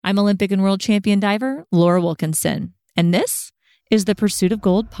I'm Olympic and world champion diver Laura Wilkinson, and this is the Pursuit of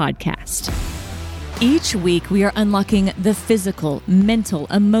Gold podcast. Each week, we are unlocking the physical, mental,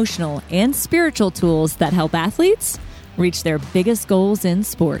 emotional, and spiritual tools that help athletes reach their biggest goals in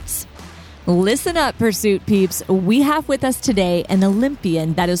sports. Listen up, Pursuit peeps. We have with us today an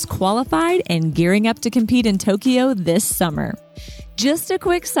Olympian that is qualified and gearing up to compete in Tokyo this summer. Just a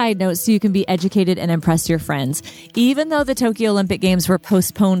quick side note so you can be educated and impress your friends. Even though the Tokyo Olympic Games were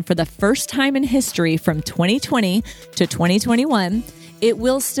postponed for the first time in history from 2020 to 2021, it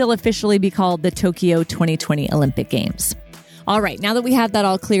will still officially be called the Tokyo 2020 Olympic Games. All right, now that we have that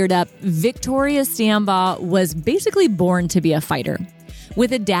all cleared up, Victoria Stianbaugh was basically born to be a fighter.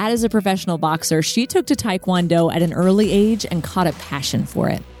 With a dad as a professional boxer, she took to Taekwondo at an early age and caught a passion for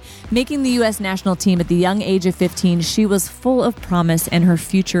it. Making the U.S. national team at the young age of 15, she was full of promise and her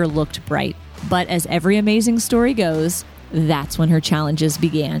future looked bright. But as every amazing story goes, that's when her challenges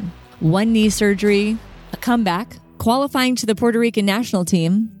began. One knee surgery, a comeback, qualifying to the Puerto Rican national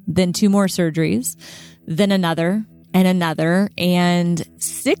team, then 2 more surgeries, then another, and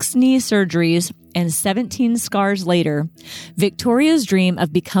 6 knee surgeries and 17 scars later, Victoria's dream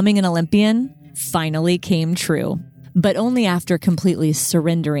of becoming an Olympian finally came true, but only after completely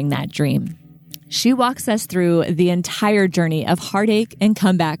surrendering that dream. She walks us through the entire journey of heartache and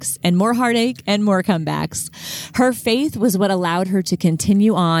comebacks and more heartache and more comebacks. Her faith was what allowed her to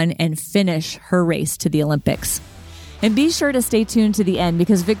continue on and finish her race to the Olympics. And be sure to stay tuned to the end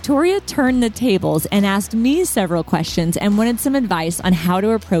because Victoria turned the tables and asked me several questions and wanted some advice on how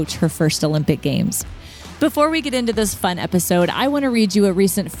to approach her first Olympic Games. Before we get into this fun episode, I want to read you a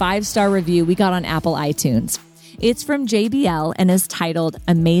recent 5-star review we got on Apple iTunes. It's from JBL and is titled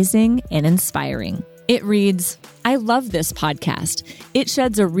Amazing and Inspiring. It reads, I love this podcast. It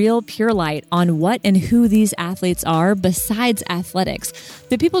sheds a real pure light on what and who these athletes are besides athletics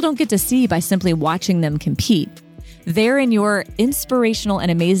that people don't get to see by simply watching them compete. There in your inspirational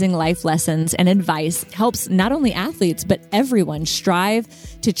and amazing life lessons and advice helps not only athletes, but everyone strive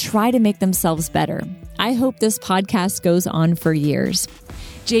to try to make themselves better. I hope this podcast goes on for years.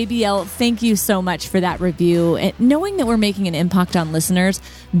 JBL, thank you so much for that review. And knowing that we're making an impact on listeners,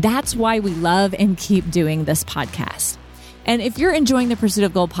 that's why we love and keep doing this podcast. And if you're enjoying the Pursuit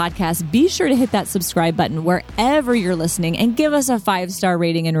of Gold podcast, be sure to hit that subscribe button wherever you're listening and give us a 5-star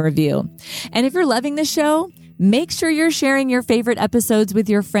rating and review. And if you're loving the show, make sure you're sharing your favorite episodes with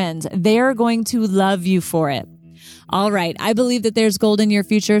your friends. They're going to love you for it. All right, I believe that there's gold in your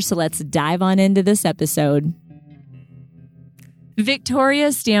future, so let's dive on into this episode. Victoria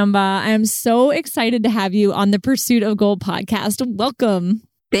Stianbaugh, I am so excited to have you on the Pursuit of Gold podcast. Welcome.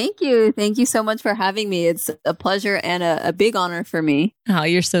 Thank you. Thank you so much for having me. It's a pleasure and a big honor for me. Oh,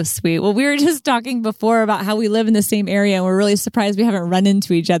 you're so sweet. Well, we were just talking before about how we live in the same area and we're really surprised we haven't run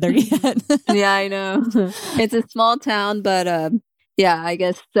into each other yet. Yeah, I know. It's a small town, but yeah, I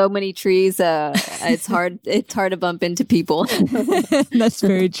guess so many trees. It's hard to bump into people. That's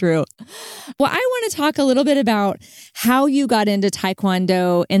very true. Well, I want to talk a little bit about how you got into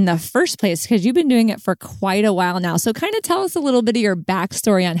Taekwondo in the first place, because you've been doing it for quite a while now. So kind of tell us a little bit of your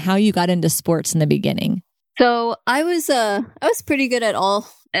backstory on how you got into sports in the beginning. So I was pretty good at all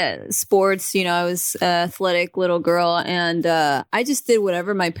sports. You know, I was an athletic little girl, and I just did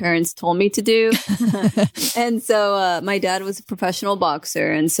whatever my parents told me to do. And so my dad was a professional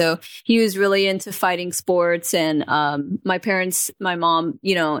boxer, and so he was really into fighting sports. And my mom,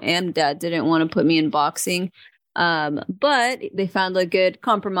 you know, and dad didn't want to put me in boxing. But they found a good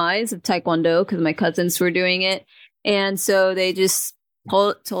compromise of Taekwondo because my cousins were doing it. And so they just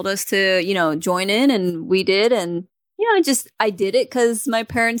told us to, you know, join in, and we did. And, you know, I did it because my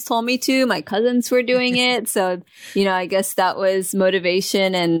parents told me to. My cousins were doing it. So, you know, I guess that was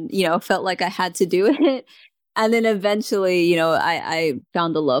motivation and, you know, felt like I had to do it. And then eventually, you know, I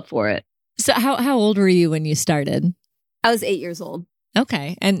found the love for it. So how old were you when you started? I was 8 years old.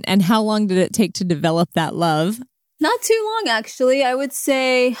 Okay. And how long did it take to develop that love? Not too long, actually. I would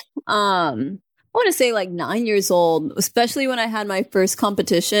say, I want to say like 9 years old, especially when I had my first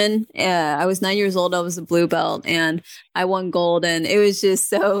competition. I was 9 years old. I was a blue belt and I won gold. And it was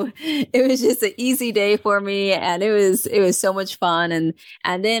just an easy day for me. And it was so much fun.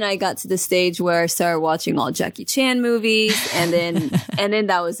 And then I got to the stage where I started watching all Jackie Chan movies. And then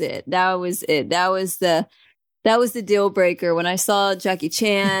that was it. That was it. That was the deal breaker. When I saw Jackie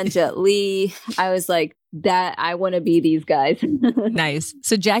Chan, Jet Li, I was like, that I want to be these guys. Nice.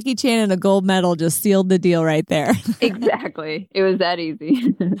 So Jackie Chan and a gold medal just sealed the deal right there. Exactly. It was that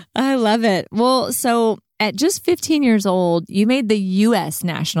easy. I love it. Well, so at just 15 years old, you made the U.S.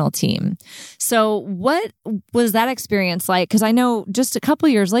 national team. So what was that experience like? Because I know just a couple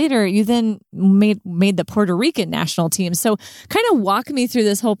years later, you then made the Puerto Rican national team. So kind of walk me through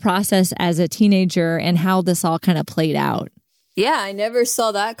this whole process as a teenager and how this all kind of played out. Yeah, I never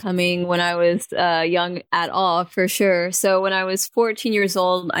saw that coming when I was young at all, for sure. So when I was 14 years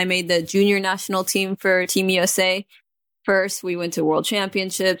old, I made the junior national team for Team USA. First, we went to World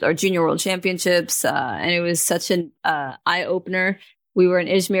Championships, or Junior World Championships, and it was such an eye-opener. We were in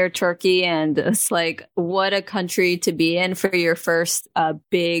Izmir, Turkey, and it's like, what a country to be in for your first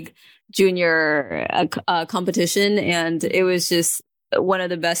big junior competition. And it was just one of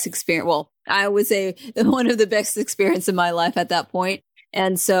the best experience. Well, I would say one of the best experience in my life at that point.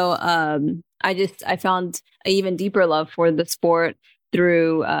 And so I found an even deeper love for the sport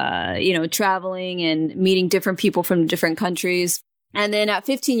through, traveling and meeting different people from different countries. And then at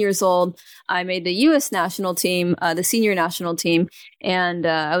 15 years old, I made the U.S. national team, the senior national team. And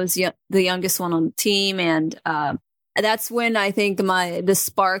I was the youngest one on the team. And that's when I think the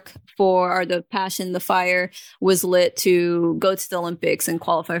spark or the passion, the fire was lit to go to the Olympics and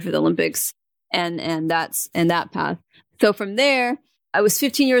qualify for the Olympics. And that's in that path. So from there, I was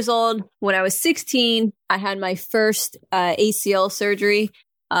 15 years old. When I was 16, I had my first ACL surgery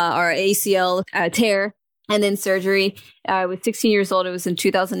or ACL tear and then surgery. I was 16 years old. It was in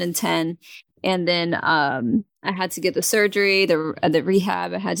 2010. And then I had to get the surgery, the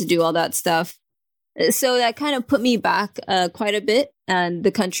rehab. I had to do all that stuff. So that kind of put me back quite a bit. And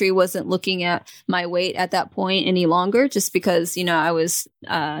the country wasn't looking at my weight at that point any longer, just because, I was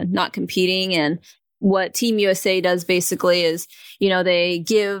not competing. And what Team USA does basically is, they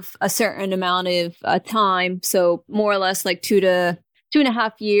give a certain amount of time. So more or less like 2 to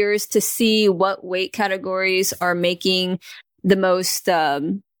 2.5 years to see what weight categories are making the most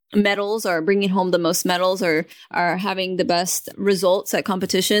medals, or bringing home the most medals, or are having the best results at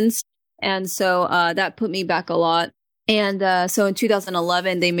competitions. And so that put me back a lot. And so in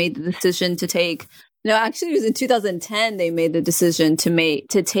 2011, they made the decision to take, actually it was in 2010, they made the decision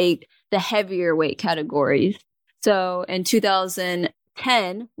to take the heavier weight categories. So in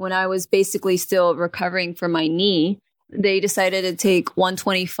 2010, when I was basically still recovering from my knee, they decided to take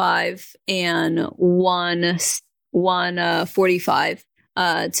 125 and 145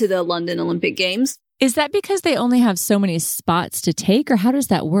 to the London Olympic Games. Is that because they only have so many spots to take, or how does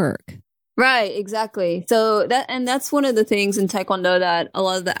that work? Right, exactly. So that's one of the things in Taekwondo that a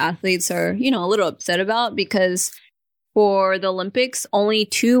lot of the athletes are, a little upset about, because for the Olympics, only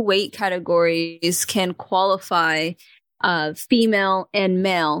 2 weight categories can qualify female and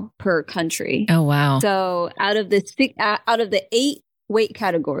male per country. Oh, wow. So out of the 8 weight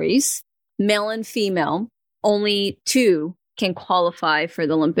categories, male and female, only 2 can qualify for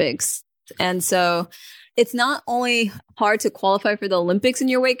the Olympics. And so it's not only hard to qualify for the Olympics in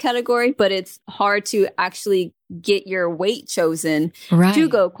your weight category, but it's hard to actually get your weight chosen to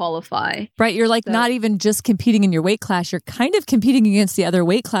go qualify. Right. You're not even just competing in your weight class. You're kind of competing against the other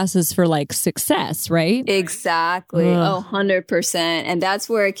weight classes for success, right? Exactly. Ugh. 100%. And that's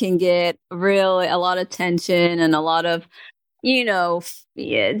where it can get really a lot of tension and a lot of, just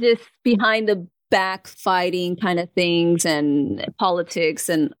behind the back fighting kind of things and politics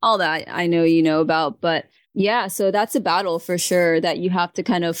and all that I know you know about. But yeah, so that's a battle for sure that you have to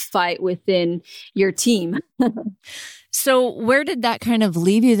kind of fight within your team. So where did that kind of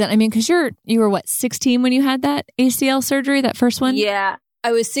leave you then? I mean, because you were what, 16 when you had that ACL surgery, that first one? Yeah,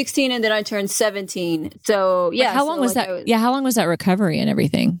 I was 16 and then I turned 17. So yeah. How long was that? How long was that recovery and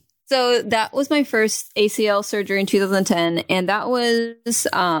everything? So that was my first ACL surgery in 2010. And that was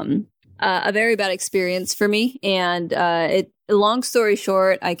a very bad experience for me. And long story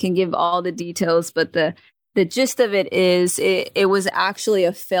short, I can give all the details, but the gist of it is it was actually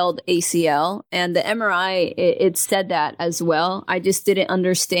a failed ACL, and the MRI, it said that as well. I just didn't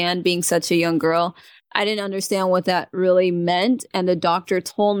understand, being such a young girl. I didn't understand what that really meant. And the doctor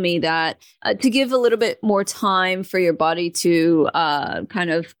told me that to give a little bit more time for your body to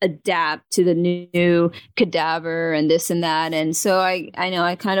kind of adapt to the new cadaver and this and that. And so I know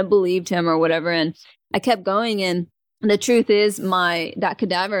I kind of believed him or whatever. And I kept going. And the truth is that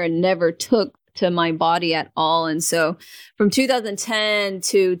cadaver never took to my body at all. And so from 2010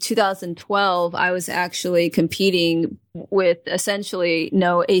 to 2012, I was actually competing with essentially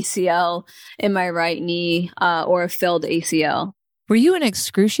no ACL in my right knee or a failed ACL. Were you in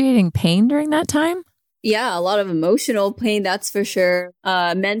excruciating pain during that time? Yeah, a lot of emotional pain, that's for sure.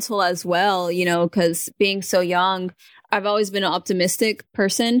 Mental as well, because being so young, I've always been an optimistic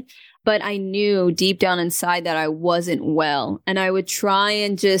person, but I knew deep down inside that I wasn't well. And I would try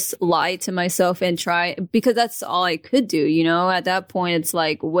and just lie to myself and try, because that's all I could do. You know, at that point, it's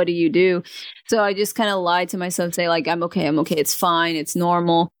like, what do you do? So I just kind of lied to myself, say like, I'm okay. It's fine. It's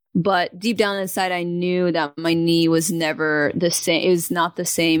normal. But deep down inside, I knew that my knee was never the same. It was not the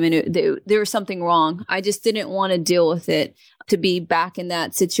same. And there was something wrong. I just didn't want to deal with it, to be back in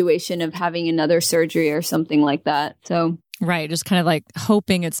that situation of having another surgery or something like that. So, right. Just kind of like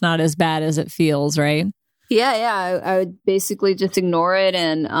hoping it's not as bad as it feels, right? Yeah. I would basically just ignore it.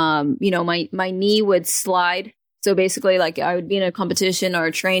 And, my knee would slide. So basically, like, I would be in a competition or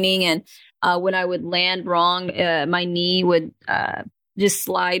a training, and when I would land wrong, my knee would just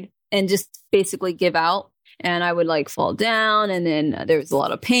slide and just basically give out. And I would like fall down, and then there was a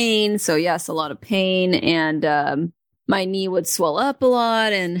lot of pain. So yes, a lot of pain. And my knee would swell up a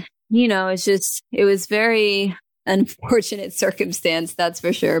lot. And, it was very unfortunate circumstance, that's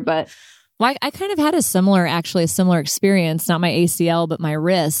for sure. But well, I kind of had a similar experience, not my ACL, but my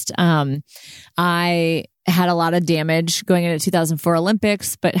wrist. I had a lot of damage going into 2004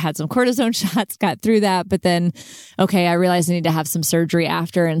 Olympics, but had some cortisone shots, got through that. But then, I realized I need to have some surgery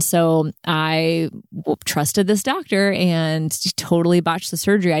after. And so I trusted this doctor and totally botched the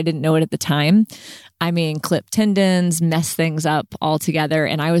surgery. I didn't know it at the time. I mean, clipped tendons, messed things up altogether.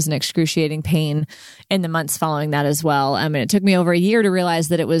 And I was in excruciating pain in the months following that as well. And it took me over a year to realize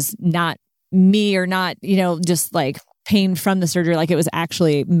that it was not me, or not, just like pain from the surgery, like it was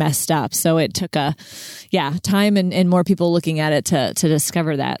actually messed up. So it took time and more people looking at it to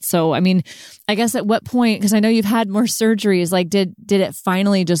discover that. So, I mean, I guess at what point, because I know you've had more surgeries, like did it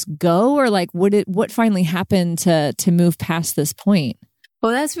finally just go, or like what finally happened to move past this point?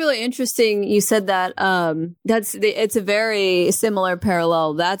 Well, that's really interesting. You said that. It's a very similar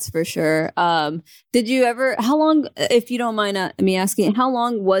parallel. That's for sure. Did you ever, how long, if you don't mind me asking, how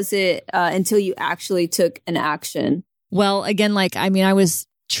long was it until you actually took an action? Well, again, I was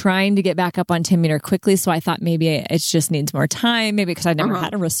trying to get back up on 10 meter quickly. So I thought maybe it just needs more time, maybe because I'd never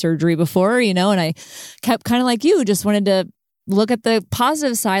had a wrist surgery before, and I kept kind of like you, just wanted to look at the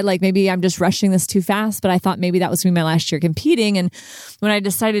positive side, like maybe I'm just rushing this too fast, but I thought maybe that was going to be my last year competing. And when I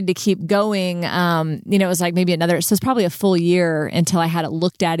decided to keep going, it was like maybe so it's probably a full year until I had it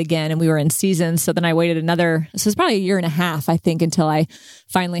looked at again, and we were in season. So then I waited so it's probably a year and a half, I think, until I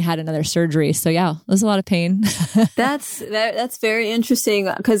finally had another surgery. So yeah, it was a lot of pain. That's very interesting,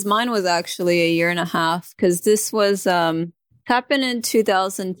 because mine was actually a year and a half, because this was happened in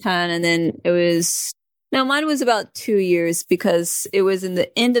 2010, and then mine was about 2 years, because it was in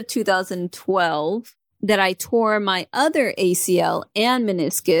the end of 2012 that I tore my other ACL and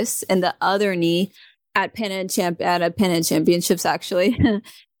meniscus and the other knee at Pan Am Championships, actually.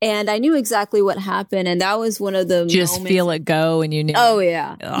 And I knew exactly what happened. And that was one of the just feel it go, and you knew. Oh,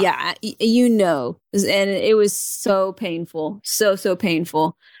 yeah. Ugh. Yeah. And it was so painful. So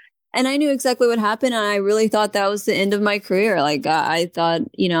painful. And I knew exactly what happened. And I really thought that was the end of my career. Like, I thought,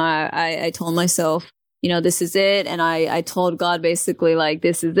 I told myself, this is it. And I told God basically, like,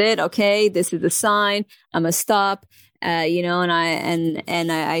 this is it. Okay. This is a sign. I'm gonna stop.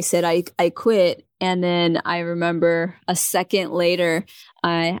 And I said, I quit. And then I remember a second later,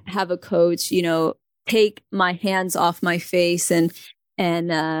 I have a coach, take my hands off my face and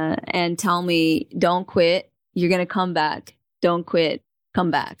tell me, don't quit. You're going to come back. Don't quit. Come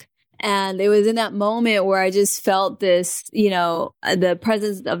back. And it was in that moment where I just felt this, the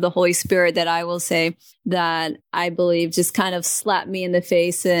presence of the Holy Spirit, that I will say that I believe just kind of slapped me in the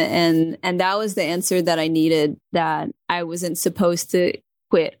face. And that was the answer that I needed, that I wasn't supposed to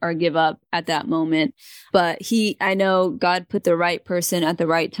quit or give up at that moment. But I know God put the right person at the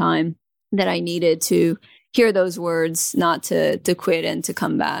right time that I needed to hear those words, not to quit and to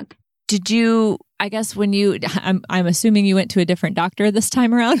come back. Did you, I guess I'm assuming you went to a different doctor this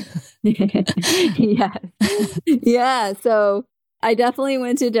time around? Yeah. Yeah. So I definitely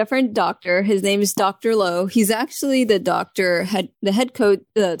went to a different doctor. His name is Dr. Lowe. He's actually the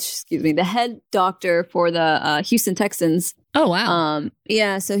head doctor for the Houston Texans. Oh, wow.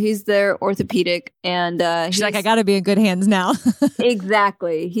 Yeah. So he's their orthopedic, and she's like, I got to be in good hands now.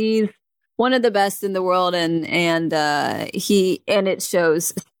 Exactly. He's one of the best in the world, and it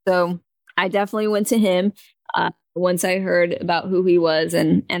shows. So I definitely went to him once I heard about who he was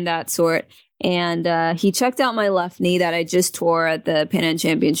and that sort. And he checked out my left knee that I just tore at the Pan Am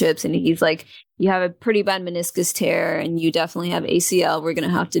Championships. And he's like, you have a pretty bad meniscus tear, and you definitely have ACL. We're going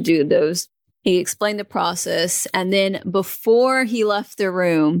to have to do those. He explained the process. And then before he left the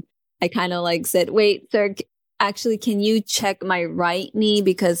room, I kind of like said, wait, sir, actually, can you check my right knee?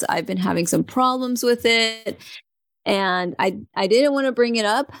 Because I've been having some problems with it. And I didn't want to bring it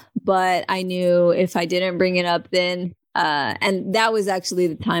up, but I knew if I didn't bring it up, then, and that was actually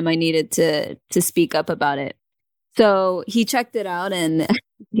the time I needed to speak up about it. So he checked it out, and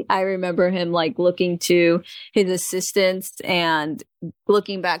I remember him like looking to his assistants and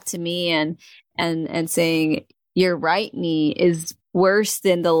looking back to me and saying, your right knee is worse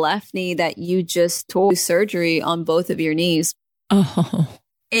than the left knee that you just tore surgery on both of your knees. Oh.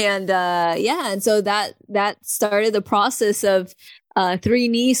 And and so that started the process of 3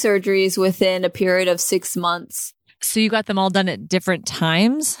 knee surgeries within a period of 6 months. So you got them all done at different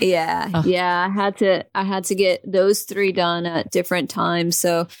times? Yeah. Oh. Yeah. I had to get those 3 done at different times.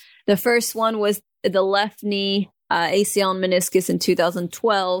 So the first one was the left knee, ACL and meniscus in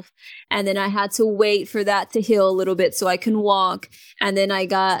 2012. And then I had to wait for that to heal a little bit so I can walk. And then I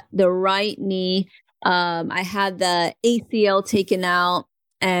got the right knee. I had the ACL taken out,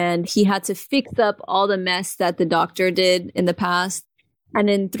 and he had to fix up all the mess that the doctor did in the past. And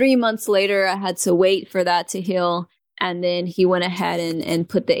then 3 months later, I had to wait for that to heal. And then he went ahead and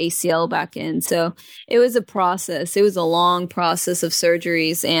put the ACL back in. So it was a process. It was a long process of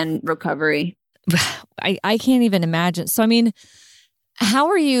surgeries and recovery. I can't even imagine. So, I mean, how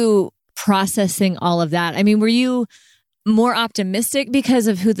are you processing all of that? I mean, were you more optimistic because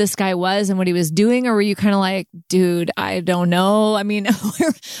of who this guy was and what he was doing? Or were you kind of like, dude, I don't know. I mean,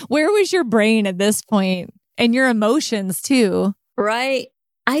 where was your brain at this point, and your emotions too? Right.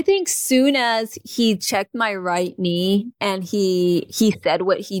 I think soon as he checked my right knee and he said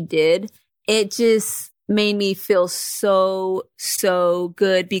what he did, it just made me feel so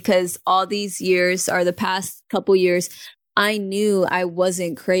good, because all these years, or the past couple years, I knew I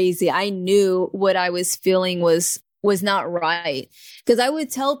wasn't crazy. I knew what I was feeling was not right. Because I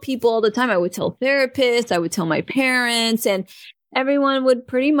would tell people all the time. I would tell therapists, I would tell my parents, and everyone would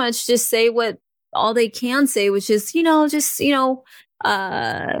pretty much just say what all they can say, which is, strengthen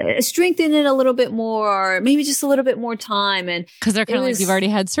it a little bit more, or maybe just a little bit more time. And because they're kind of like, you've already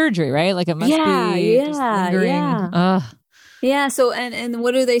had surgery, right? Like it must be just lingering. Yeah. So, and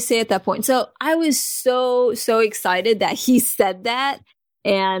what do they say at that point? So I was so excited that he said that.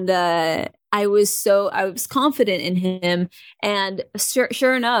 And, I was confident in him. And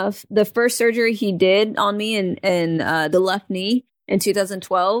sure enough, the first surgery he did on me in the left knee in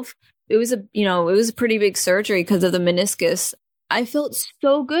 2012, it was a pretty big surgery because of the meniscus. I felt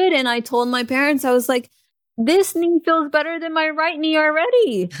so good. And I told my parents, I was like, this knee feels better than my right knee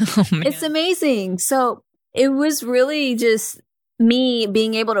already. Oh, it's amazing. So it was really just me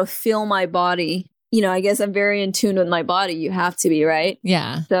being able to feel my body. I guess I'm very in tune with my body. You have to be, right?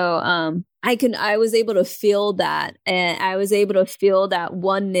 Yeah. So, I was able to feel that, and I was able to feel that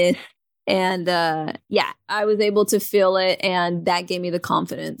oneness, and, I was able to feel it, and that gave me the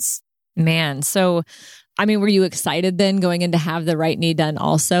confidence. Man. So, I mean, were you excited then going in to have the right knee done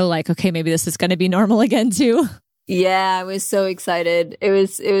also? Like, okay, maybe this is going to be normal again too? Yeah, I was so excited. It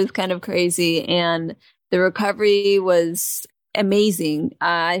was kind of crazy, and the recovery was amazing.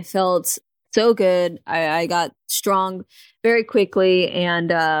 I felt so good. I got strong very quickly,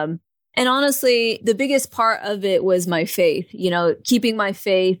 and honestly, the biggest part of it was my faith, keeping my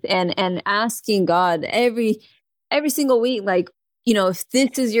faith and asking God every single week, like, if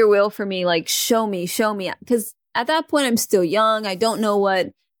this is your will for me, like, show me. Because at that point, I'm still young. I don't know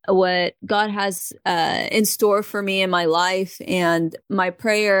what God has in store for me in my life. And my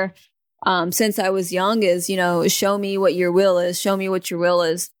prayer, since I was young, is, show me what your will is. Show me what your will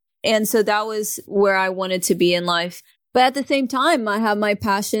is. And so that was where I wanted to be in life. But at the same time, I have my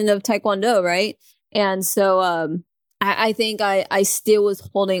passion of Taekwondo, right? And so I think I still was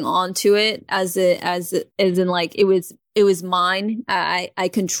holding on to it as in like it was mine. I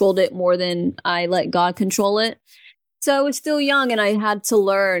controlled it more than I let God control it. So I was still young, and I had to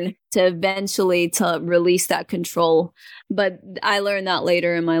learn to eventually to release that control. But I learned that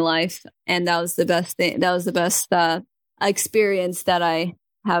later in my life, and that was the best thing. That was the best experience that I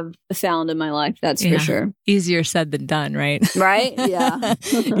have found in my life. That's for sure. Easier said than done, right? Right? Yeah.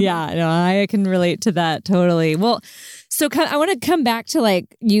 Yeah, no, I can relate to that totally. Well, so I want to come back to,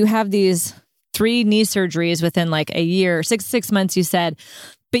 like, you have these 3 knee surgeries within like a year, six months, you said,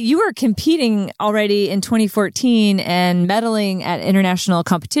 but you were competing already in 2014 and medaling at international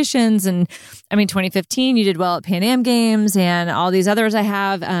competitions. And I mean, 2015, you did well at Pan Am Games and all these others I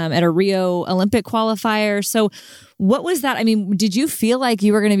have at a Rio Olympic qualifier. So what was that? I mean, did you feel like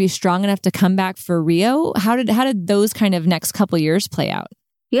you were going to be strong enough to come back for Rio? How did those kind of next couple years play out?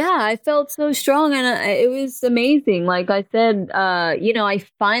 Yeah, I felt so strong, and it was amazing. Like I said, I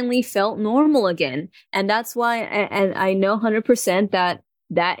finally felt normal again. And that's why, and I know 100% that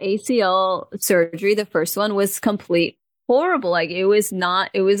that ACL surgery, the first one, was complete horrible. Like it was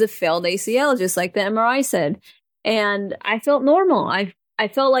a failed ACL, just like the MRI said. And I felt normal. I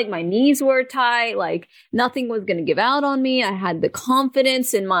felt like my knees were tight, like nothing was going to give out on me. I had the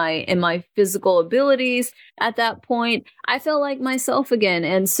confidence in my physical abilities at that point. I felt like myself again.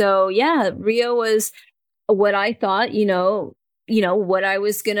 And so, yeah, Rio was what I thought, what I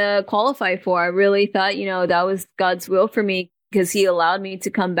was going to qualify for. I really thought, that was God's will for me, because he allowed me to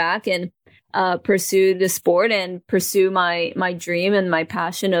come back and pursue the sport and pursue my dream and my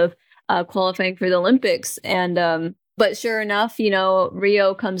passion of qualifying for the Olympics. And, but sure enough,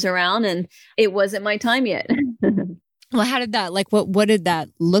 Rio comes around and it wasn't my time yet. Well, how did that, what did that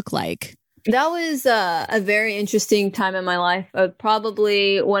look like? That was a very interesting time in my life.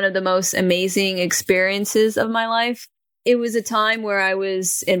 Probably one of the most amazing experiences of my life. It was a time where I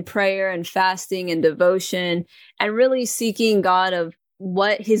was in prayer and fasting and devotion and really seeking God of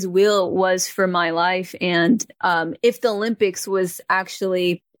what his will was for my life. And if the Olympics was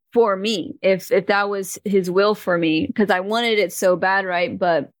actually for me, if that was his will for me, because I wanted it so bad, right?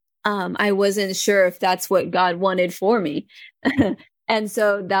 But I wasn't sure if that's what God wanted for me. And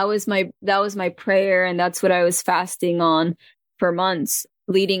so that was my prayer, and that's what I was fasting on for months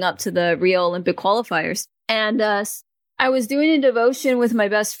leading up to the Rio Olympic qualifiers. And I was doing a devotion with my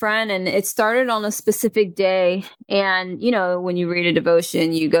best friend, and it started on a specific day. And when you read a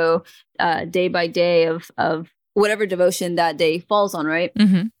devotion, you go day by day of whatever devotion that day falls on, right?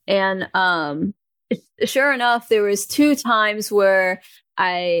 Mm-hmm. And sure enough, there was 2 times where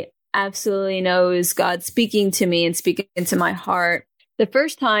I absolutely know it was God speaking to me and speaking into my heart. The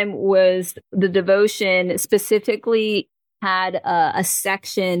first time was the devotion specifically had a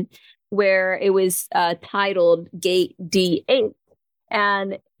section where it was titled Gate D8.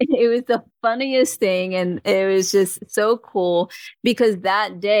 And it was the funniest thing. And it was just so cool because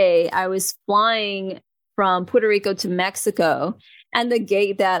that day I was flying from Puerto Rico to Mexico, and the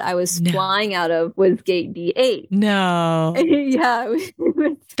gate that I was flying out of was Gate D8. No. Yeah.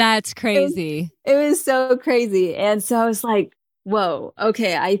 That's crazy. It was so crazy. And so I was like, whoa,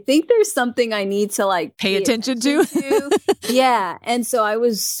 okay, I think there's something I need to pay attention to. Yeah. And so I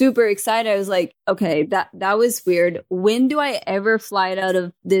was super excited. I was like, okay, that was weird. When do I ever fly out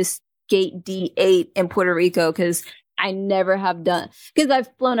of this Gate D8 in Puerto Rico? Because I never have done, because I've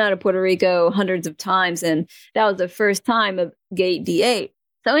flown out of Puerto Rico hundreds of times, and that was the first time of Gate D8.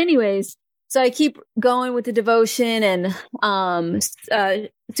 So anyways, so I keep going with the devotion, and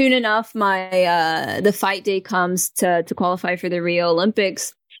soon enough, the fight day comes to qualify for the Rio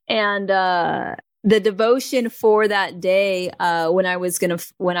Olympics. And the devotion for that day, when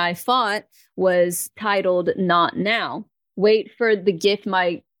I fought, was titled "Not Now. Wait for the gift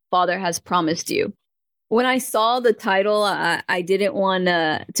my Father has promised you." When I saw the title, I didn't want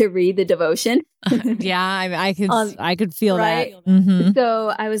to read the devotion. Yeah, I could feel right? that. Mm-hmm.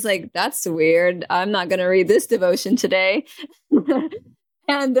 So I was like, that's weird. I'm not going to read this devotion today.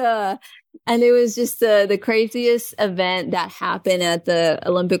 And it was just the craziest event that happened at the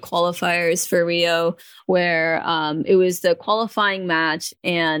Olympic qualifiers for Rio, where it was the qualifying match,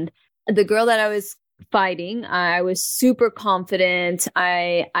 and the girl that I was fighting, I was super confident.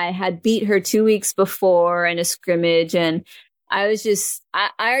 I had beat her 2 weeks before in a scrimmage, and I was just I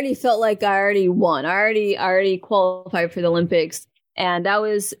already felt like I already won. I already qualified for the Olympics, and that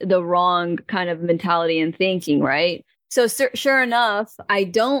was the wrong kind of mentality and thinking, right? So sure enough, I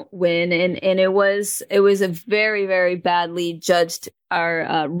don't win, and it was a very, very badly judged or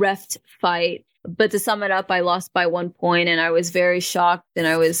refed fight. But to sum it up, I lost by 1 point, and I was very shocked, and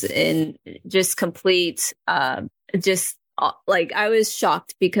I was in just complete, I was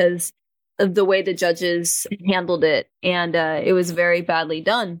shocked because of the way the judges handled it, and it was very badly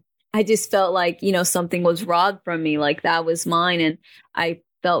done. I just felt like, something was robbed from me, like that was mine, and I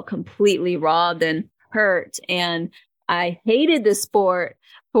felt completely robbed and hurt, and I hated the sport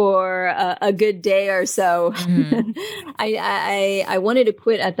for a good day or so. Mm. I wanted to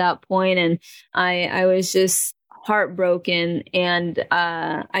quit at that point, and I was just heartbroken, and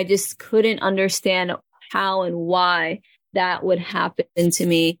I just couldn't understand how and why that would happen to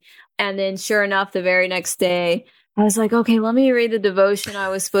me. And then sure enough, the very next day, I was like, okay, let me read the devotion I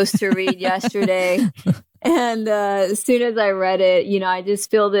was supposed to read yesterday. And as soon as I read it, I just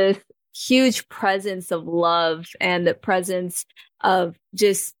feel this huge presence of love and the presence of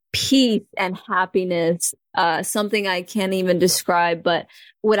just peace and happiness, something I can't even describe. But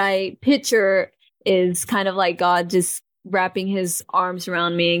what I picture is kind of like God just wrapping his arms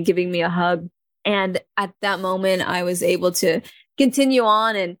around me and giving me a hug. And at that moment, I was able to continue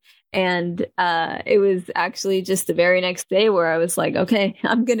on And it was actually just the very next day where I was like, okay,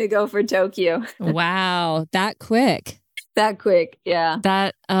 I'm going to go for Tokyo. Wow. That quick. That quick. Yeah.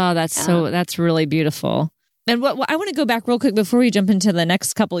 That's really beautiful. And what I want to go back real quick before we jump into the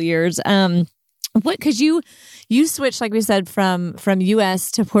next couple of years. Because you switched, like we said, from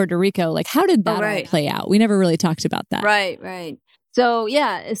US to Puerto Rico. Like, how did that all play out? We never really talked about that. Right. So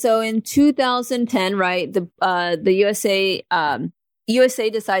in 2010, right, the USA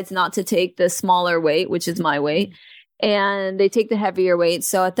decides not to take the smaller weight, which is my weight, and they take the heavier weight.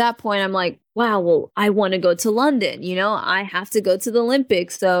 So at that point, I'm like, wow, well, I want to go to London. I have to go to the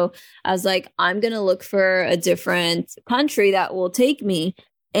Olympics. So I was like, I'm going to look for a different country that will take me.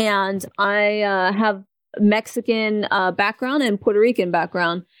 And I have Mexican background and Puerto Rican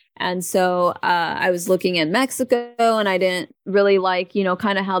background. And so I was looking at Mexico, and I didn't really like,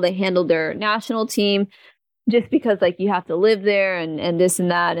 kind of how they handled their national team, just because like you have to live there and this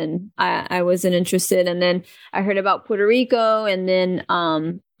and that. And I wasn't interested. And then I heard about Puerto Rico, and then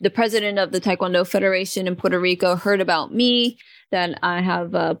the president of the Taekwondo Federation in Puerto Rico heard about me, that I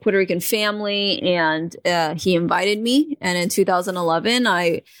have a Puerto Rican family, and he invited me. And in 2011,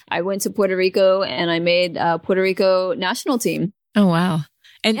 I went to Puerto Rico, and I made Puerto Rico national team. Oh, wow.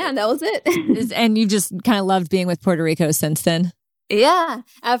 And yeah, that was it. And you just kind of loved being with Puerto Rico since then? Yeah.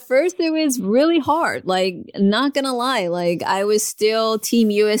 At first it was really hard. Like, not gonna lie. Like, I was still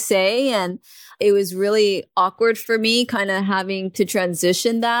Team USA, and it was really awkward for me kind of having to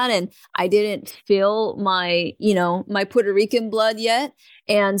transition that. And I didn't feel my Puerto Rican blood yet.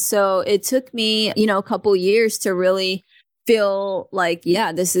 And so it took me, a couple years to really feel like,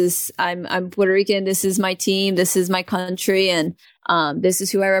 yeah, I'm Puerto Rican. This is my team. This is my country. And this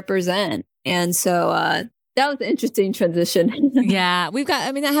is who I represent. And so, that was an interesting transition. Yeah,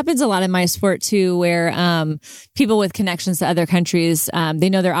 that happens a lot in my sport too, where people with connections to other countries, they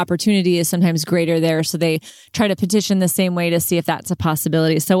know their opportunity is sometimes greater there. So they try to petition the same way to see if that's a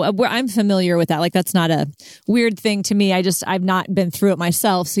possibility. So I'm familiar with that. Like, that's not a weird thing to me. I've not been through it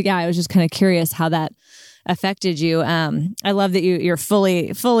myself. So yeah, I was just kind of curious how that affected you. I love that you're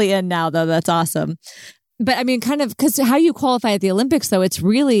fully in now, though. That's awesome. But I mean, kind of, because how you qualify at the Olympics, though, it's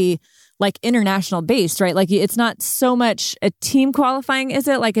really like international based, right? Like, it's not so much a team qualifying, is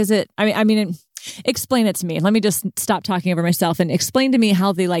it? Like, is it, explain it to me. Let me just stop talking over myself and explain to me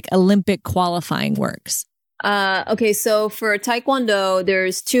how the like Olympic qualifying works. Okay. So for Taekwondo,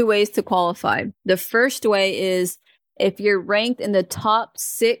 there's two ways to qualify. The first way is if you're ranked in the top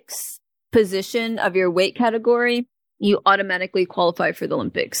 6 position of your weight category, you automatically qualify for the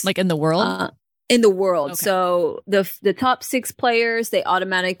Olympics. Like in the world? In the world. Okay. So the top 6 players, they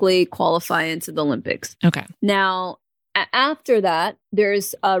automatically qualify into the Olympics. Okay. Now, after that,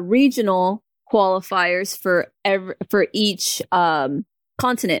 there's regional qualifiers for each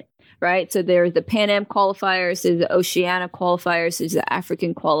continent, right? So there's the Pan Am qualifiers, there's the Oceania qualifiers, there's the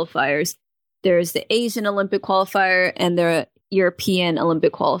African qualifiers, there's the Asian Olympic qualifier, and the European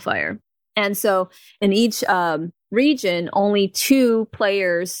Olympic qualifier. And so in each region, only 2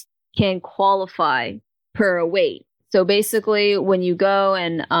 players can qualify per weight. So basically, when you go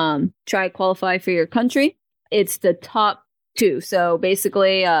and try to qualify for your country, it's the top 2. So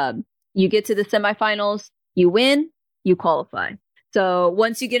basically, you get to the semifinals, you win, you qualify. So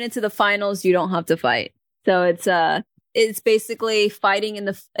once you get into the finals, you don't have to fight. So it's basically fighting in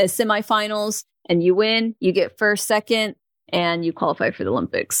the semifinals, and you win, you get first, second, and you qualify for the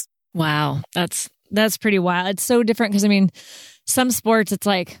Olympics. Wow, that's pretty wild. It's so different because some sports, it's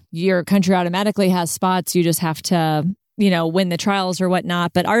like your country automatically has spots. You just have to, win the trials or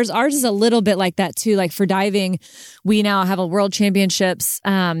whatnot. But ours is a little bit like that too. Like for diving, we now have a world championships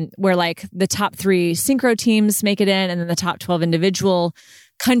where like the top 3 synchro teams make it in, and then the top 12 individual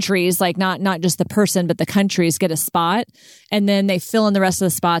countries, like not just the person, but the countries get a spot. And then they fill in the rest of the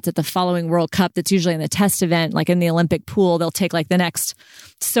spots at the following World Cup. That's usually in the test event, like in the Olympic pool. They'll take like the next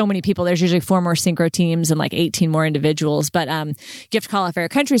so many people. There's usually 4 more synchro teams and like 18 more individuals. But you have to qualify a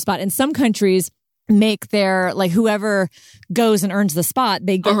country spot. And some countries make their, like, whoever goes and earns the spot,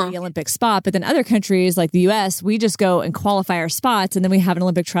 they get the Olympic spot. But then other countries like the US, we just go and qualify our spots, and then we have an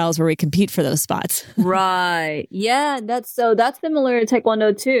Olympic trials where we compete for those spots. Right. Yeah, that's similar to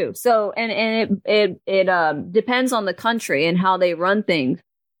Taekwondo too. So and it depends on the country and how they run things.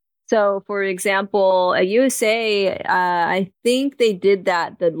 So for example, at USA, I think they did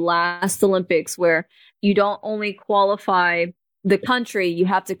that the last Olympics, where you don't only qualify the country, you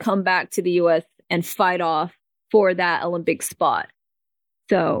have to come back to the US and fight off for that Olympic spot.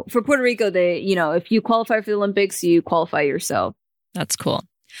 So for Puerto Rico, if you qualify for the Olympics, you qualify yourself. That's cool.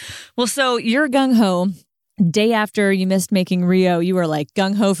 Well, so you're gung-ho day after you missed making Rio, you were like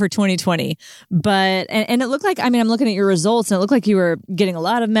gung ho for 2020. But, and it looked like, I mean, I'm looking at your results and it looked like you were getting a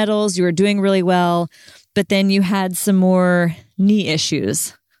lot of medals. You were doing really well, but then you had some more knee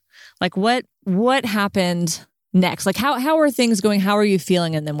issues. Like what happened next? Like how are things going? How are you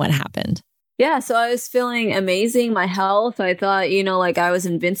feeling? And then what happened? Yeah, so I was feeling amazing. My health, I thought, like I was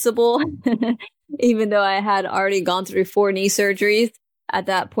invincible, even though I had already gone through 4 knee surgeries at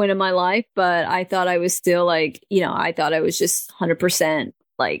that point in my life. But I thought I was still like, I thought I was just 100%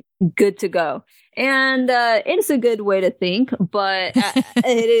 like good to go. And it's a good way to think, but it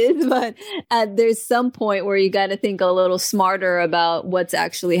is. But there's some point where you got to think a little smarter about what's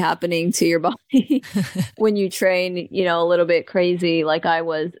actually happening to your body when you train, a little bit crazy like I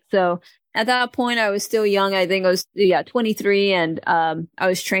was. So at that point, I was still young. I think I was 23, and I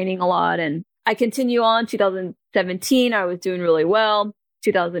was training a lot. And I continue on. 2017, I was doing really well.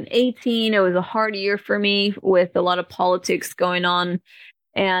 2018, it was a hard year for me with a lot of politics going on.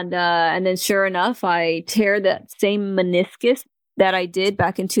 And then sure enough, I tear that same meniscus that I did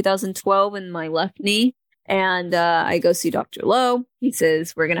back in 2012 in my left knee. And I go see Dr. Lowe. He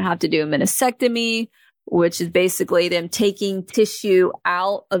says, we're going to have to do a meniscectomy, which is basically them taking tissue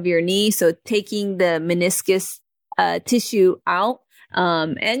out of your knee. So taking the meniscus tissue out.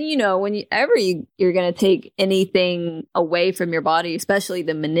 And whenever you're going to take anything away from your body, especially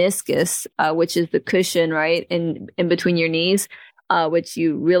the meniscus, which is the cushion, right, in between your knees, which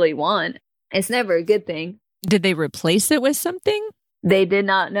you really want, it's never a good thing. Did they replace it with something? They did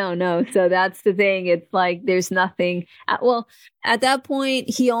not. No. So that's the thing. It's like there's nothing. Well, at that point,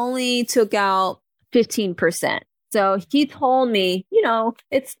 he only took out 15%. So he told me,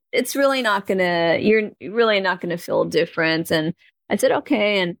 it's really not you're really not gonna feel a difference. And I said,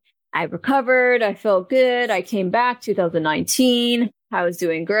 okay. And I recovered. I felt good. I came back 2019. I was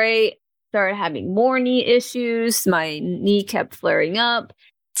doing great. Started having more knee issues. My knee kept flaring up.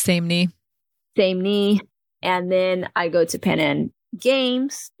 Same knee. And then I go to Pan Am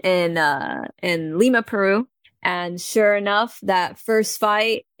Games in Lima, Peru. And sure enough, that first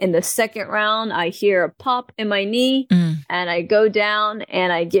fight in the second round, I hear a pop in my knee and I go down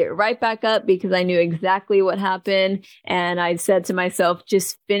and I get right back up because I knew exactly what happened. And I said to myself,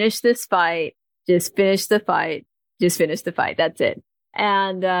 just finish this fight. Just finish the fight. Just finish the fight. That's it.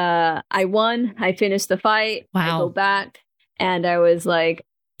 And I won. I finished the fight. Wow. I go back and I was like,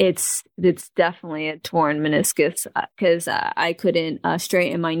 it's definitely a torn meniscus because I couldn't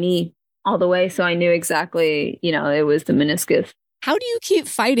straighten my knee all the way. So I knew exactly, it was the meniscus. How do you keep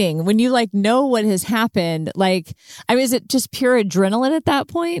fighting when you know what has happened? Is it just pure adrenaline at that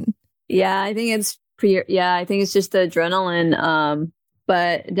point? Yeah, I think it's just the adrenaline.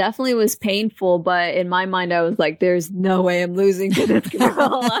 But definitely was painful. But in my mind, I was like, there's no way I'm losing to this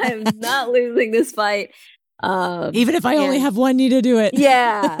girl. I'm not losing this fight. Even if I only have one knee to do it.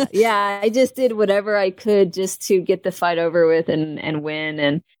 Yeah. I just did whatever I could just to get the fight over with and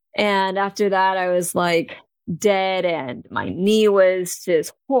win. And after that, I was like dead and my knee was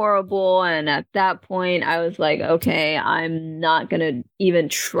just horrible. And at that point, I was like, okay, I'm not going to even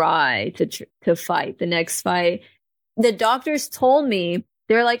try to fight the next fight. The doctors told me,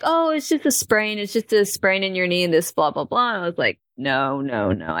 they're like, oh, it's just a sprain. It's just a sprain in your knee and this blah, blah, blah. And I was like, no,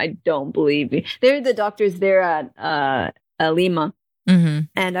 I don't believe you. They're the doctors there at Lima. Mm-hmm.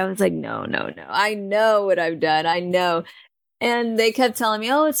 And I was like, no. I know what I've done. I know. And they kept telling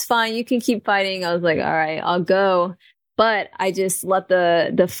me, oh, it's fine. You can keep fighting. I was like, all right, I'll go. But I just let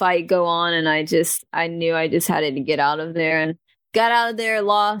the fight go on. And I knew I just had to get out of there and got out of there,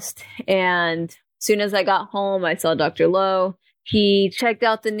 lost. And as soon as I got home, I saw Dr. Lowe. He checked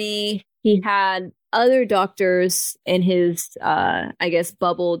out the knee. He had other doctors in his,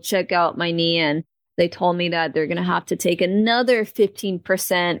 bubble check out my knee. And they told me that they're going to have to take another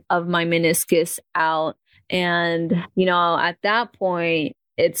 15% of my meniscus out. And, at that point,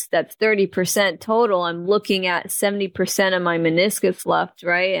 that's 30% total. I'm looking at 70% of my meniscus left,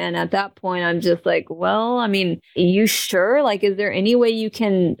 right? And at that point, I'm just like, well, I mean, are you sure? Is there any way you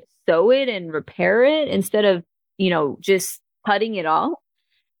can sew it and repair it instead of, just cutting it off?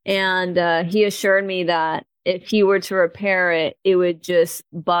 And he assured me that if he were to repair it, it would just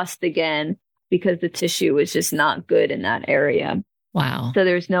bust again because the tissue was just not good in that area. Wow. So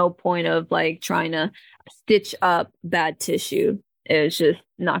there's no point of trying to stitch up bad tissue. It's just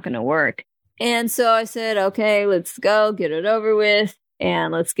not going to work. And so I said, okay, let's go get it over with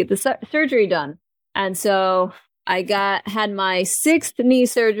and let's get the surgery done. And so I had my 6th knee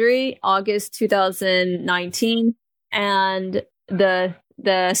surgery, August 2019. And the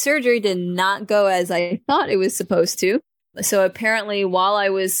surgery did not go as I thought it was supposed to. So apparently while I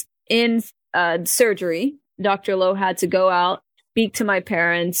was in surgery, Dr. Lowe had to go out, speak to my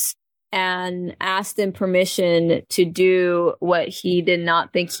parents, and ask them permission to do what he did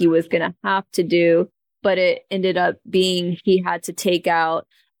not think he was going to have to do. But it ended up being he had to take out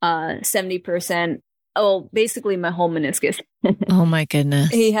 70%. Oh, basically my whole meniscus. Oh my goodness.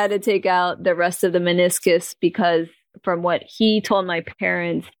 He had to take out the rest of the meniscus because from what he told my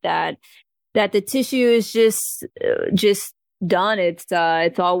parents that the tissue is just done. It's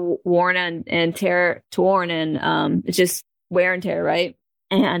all worn and torn and it's just wear and tear, right?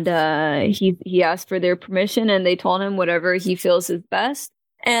 And he asked for their permission and they told him whatever he feels is best.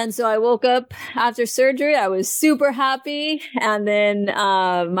 And so I woke up after surgery. I was super happy. And then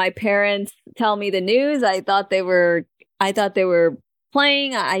my parents tell me the news. I thought they were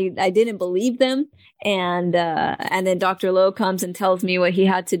playing. I didn't believe them. And then Dr. Lowe comes and tells me what he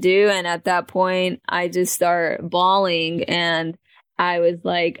had to do. And at that point, I just start bawling. And I was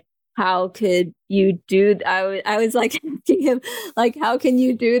like, how could you do I was like asking him, like, how can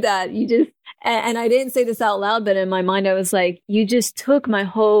you do that? You just, and I didn't say this out loud, but in my mind, I was like, you just took my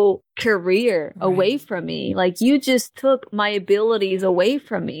whole career away from me. Like, you just took my abilities away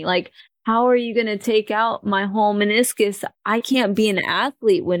from me. Like, how are you going to take out my whole meniscus? I can't be an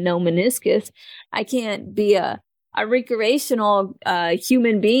athlete with no meniscus. I can't be a recreational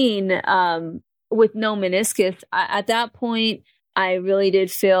human being with no meniscus. At that point, I really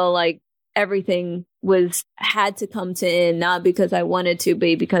did feel like everything had to come to end, not because I wanted to,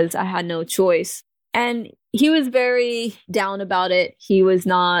 but because I had no choice. And he was very down about it. He was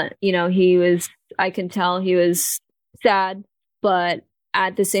not, I can tell he was sad, but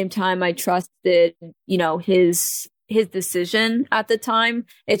at the same time, I trusted, his decision at the time.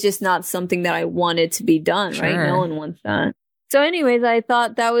 It's just not something that I wanted to be done, right? No one wants that. So anyways, I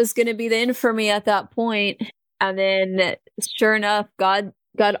thought that was going to be the end for me at that point. And then sure enough, God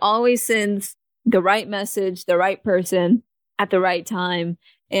always sends the right message, the right person at the right time.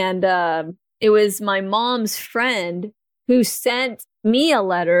 And it was my mom's friend who sent me a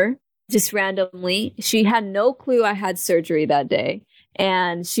letter just randomly. She had no clue I had surgery that day.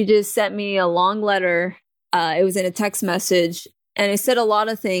 And she just sent me a long letter. It was in a text message and it said a lot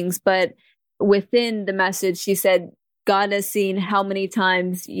of things, but within the message, she said, God has seen how many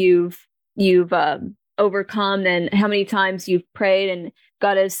times you've overcome and how many times you've prayed, and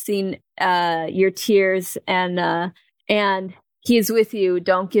God has seen your tears and He's with you.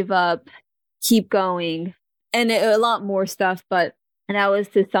 Don't give up. Keep going. And a lot more stuff, but that was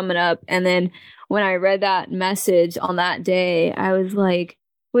to sum it up. And then when I read that message on that day, I was like,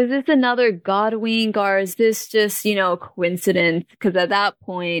 was this another God wink, or is this just, a coincidence? Because at that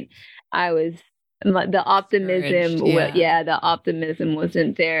point, the optimism, the optimism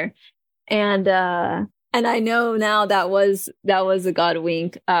wasn't there. And I know now that was a God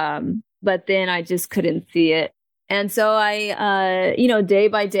wink. But then I just couldn't see it. And so I, day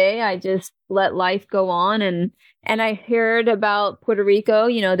by day, I just let life go on. And I heard about Puerto Rico,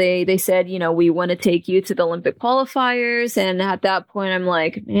 they said, we want to take you to the Olympic qualifiers. And at that point, I'm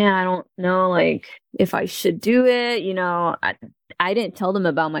like, man, I don't know, like, if I should do it. I didn't tell them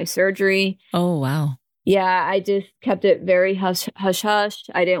about my surgery. Oh, wow. Yeah, I just kept it very hush hush.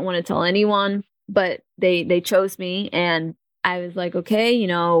 I didn't want to tell anyone, but they chose me. And I was like, okay,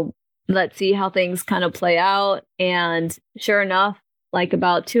 let's see how things kind of play out. And sure enough, like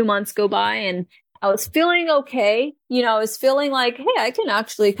about 2 months go by and I was feeling okay. I was feeling like, hey, I can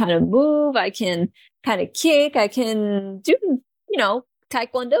actually kind of move. I can kind of kick. I can do,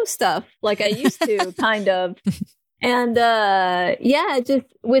 Taekwondo stuff like I used to kind of. And, just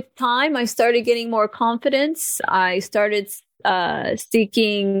with time, I started getting more confidence. I started,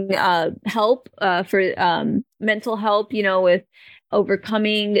 seeking, help, for, mental help, with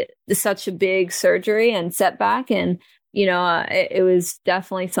overcoming such a big surgery and setback. And, it was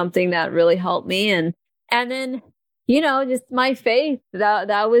definitely something that really helped me. And then, just my faith,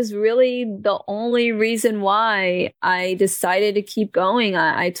 that was really the only reason why I decided to keep going.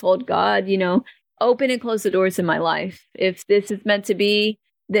 I told God, open and close the doors in my life. If this is meant to be,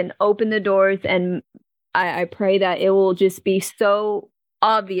 then open the doors. And I pray that it will just be so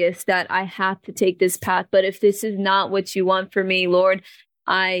obvious that I have to take this path. But if this is not what you want for me, Lord,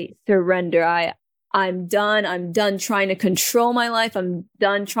 I surrender. I'm done. I'm done trying to control my life. I'm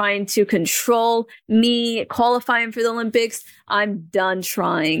done trying to control me qualifying for the Olympics. I'm done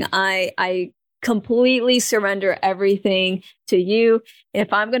trying. I completely surrender everything to you.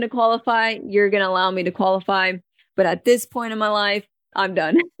 If I'm going to qualify, you're going to allow me to qualify. But at this point in my life, I'm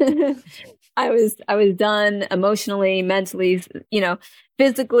done. I was done emotionally, mentally,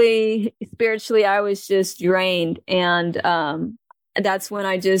 physically, spiritually. I was just drained. And, that's when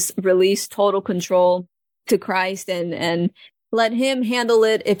I just released total control. to Christ and let him handle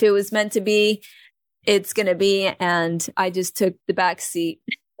it. If it was meant to be, it's going to be. And I just took the back seat.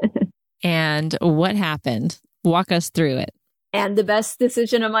 And what happened? Walk us through it. And the best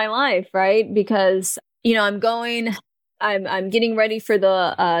decision of my life, right? Because, I'm getting ready for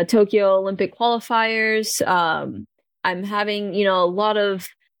the Tokyo Olympic qualifiers. I'm having, a lot of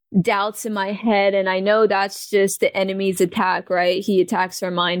doubts in my head. And I know that's just the enemy's attack, right? He attacks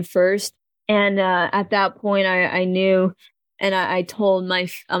our mind first. And at that point, I knew, and I told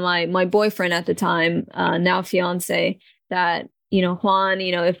my boyfriend at the time, now fiance, that, Juan,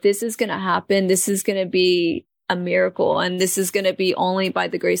 if this is going to happen, this is going to be a miracle. And this is going to be only by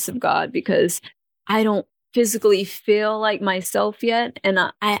the grace of God, because I don't physically feel like myself yet. And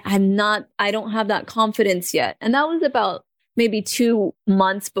I don't have that confidence yet. And that was about maybe 2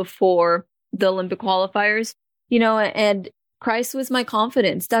 months before the Olympic qualifiers, and Christ was my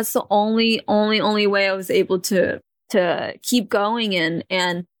confidence. That's the only way I was able to keep going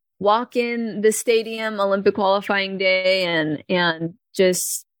and walk in the stadium Olympic qualifying day and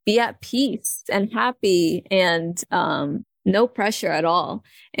just be at peace and happy and no pressure at all.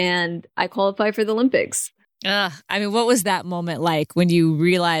 And I qualified for the Olympics. What was that moment like when you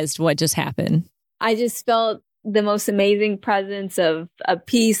realized what just happened? I just felt the most amazing presence of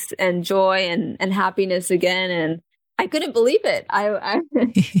peace and joy and happiness again. And I couldn't believe it.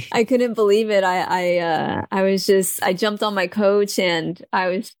 I couldn't believe it. I jumped on my coach and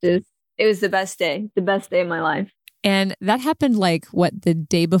it was the best day of my life. And that happened the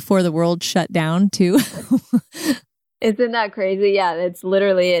day before the world shut down too? Isn't that crazy? Yeah,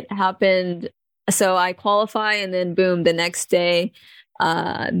 it happened. So I qualify and then boom, the next day,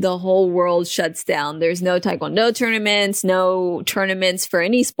 the whole world shuts down. There's no Taekwondo tournaments, no tournaments for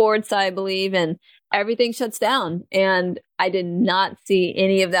any sports, I believe. And everything shuts down. And I did not see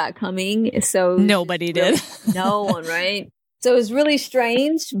any of that coming. So nobody did. No one, right? So it was really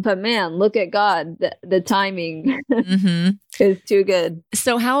strange, but man, look at God. The timing is too good.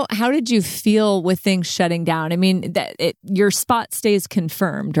 So how did you feel with things shutting down? I mean, your spot stays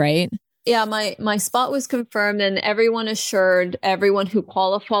confirmed, right? Yeah, my spot was confirmed, and everyone who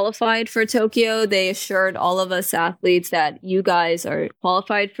qualified for Tokyo, they assured all of us athletes that you guys are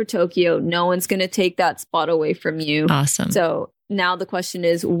qualified for Tokyo. No one's going to take that spot away from you. Awesome. So now the question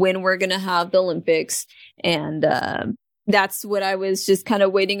is when we're going to have the Olympics, and that's what I was just kind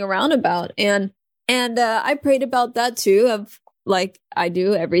of waiting around about. And I prayed about that too, of like I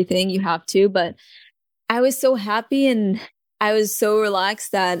do everything you have to, but I was so happy and I was so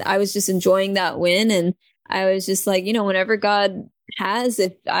relaxed that I was just enjoying that win. And I was just like, whenever God has,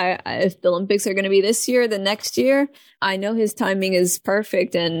 if the Olympics are going to be this year, the next year, I know his timing is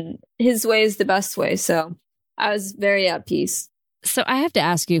perfect and his way is the best way. So I was very at peace. So I have to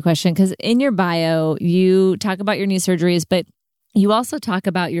ask you a question, because in your bio, you talk about your knee surgeries, but you also talk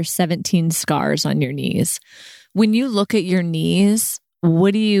about your 17 scars on your knees. When you look at your knees,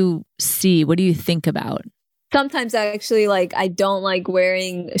 what do you see? What do you think about? Sometimes actually, I don't like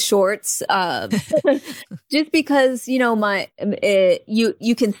wearing shorts, just because, you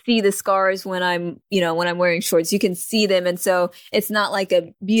can see the scars when I'm wearing shorts, you can see them. And so it's not like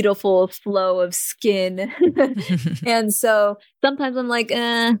a beautiful flow of skin. And so sometimes I'm like,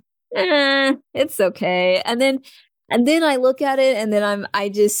 it's okay. And then I look at it and then I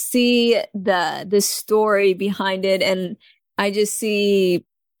just see the story behind it. And I just see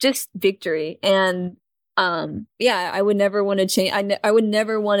just victory. And I would never want to change. I would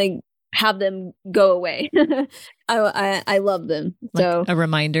never want to have them go away. I love them. So a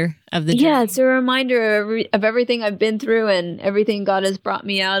reminder of the journey. Yeah, it's a reminder of everything I've been through and everything God has brought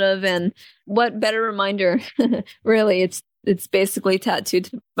me out of. And what better reminder? Really, it's basically tattooed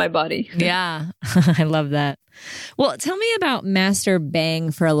to my body. Yeah, I love that. Well, tell me about Master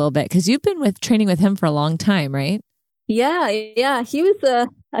Bang for a little bit, because you've been training with him for a long time, right? Yeah. He was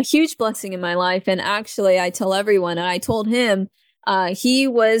a huge blessing in my life. And actually, I tell everyone, and I told him, he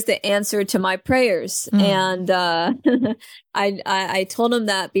was the answer to my prayers. And I told him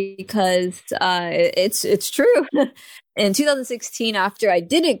that because it's true. In 2016, after I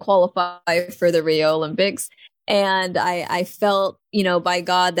didn't qualify for the Rio Olympics, and I felt, by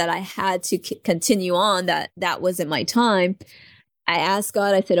God that I had to continue on, that wasn't my time. I asked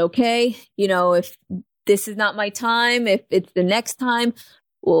God, I said, okay, if this is not my time, if it's the next time,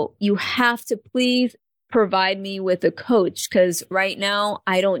 well, you have to please provide me with a coach, because right now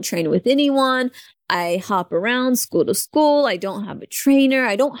I don't train with anyone. I hop around school to school. I don't have a trainer.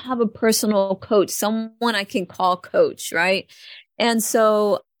 I don't have a personal coach, someone I can call coach, right? And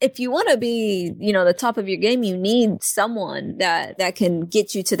so if you want to be, the top of your game, you need someone that can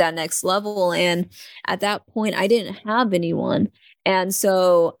get you to that next level. And at that point, I didn't have anyone. And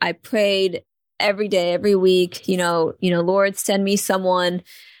so I prayed every day, every week, Lord, send me a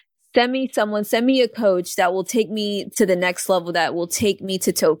coach that will take me to the next level, that will take me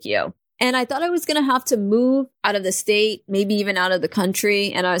to Tokyo. And I thought I was going to have to move out of the state, maybe even out of the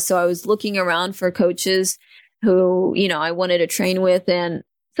country. And so I was looking around for coaches who, I wanted to train with. And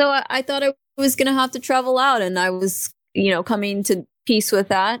so I thought I was going to have to travel out, and I was, coming to peace with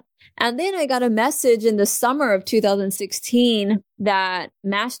that. And then I got a message in the summer of 2016 that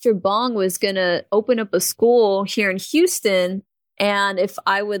Master Bong was going to open up a school here in Houston, and if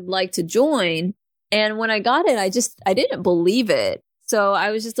I would like to join. And when I got it, I didn't believe it. So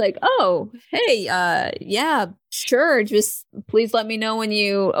I was just like, oh, hey, yeah, sure. Just please let me know when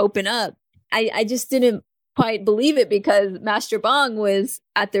you open up. I just didn't quite believe it, because Master Bong was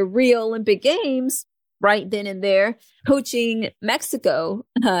at the Rio Olympic Games right then and there, coaching Mexico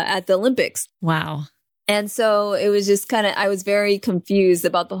at the Olympics. Wow. And so it was just I was very confused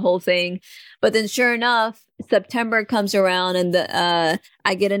about the whole thing. But then sure enough, September comes around, and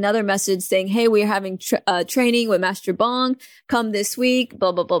I get another message saying, hey, we're having training with Master Bong. Come this week,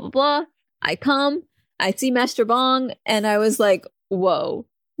 blah, blah, blah, blah, blah. I come, I see Master Bong, and I was like, whoa,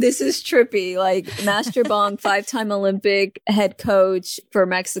 this is trippy. Like, Master Bong, 5-time Olympic head coach for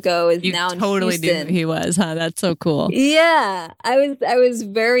Mexico, is now in totally Houston. Knew who he was, huh? That's so cool. Yeah, I was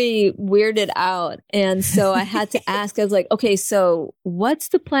very weirded out. And so I had to ask, I was like, okay, so what's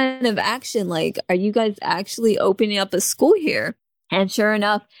the plan of action? Like, are you guys actually opening up a school here? And sure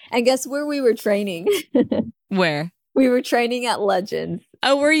enough, and guess where we were training? Where? We were training at Legends.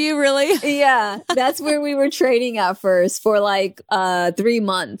 Oh, were you really? Yeah, that's where we were training at first for like 3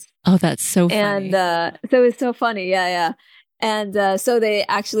 months. Oh, that's so funny. And so it's so funny. Yeah. And so they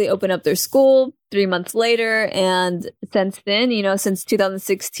actually opened up their school 3 months later. And since then, since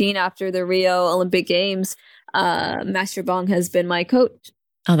 2016, after the Rio Olympic Games, Master Bong has been my coach.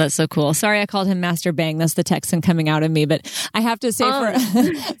 Oh, that's so cool. Sorry, I called him Master Bang. That's the Texan coming out of me. But I have to say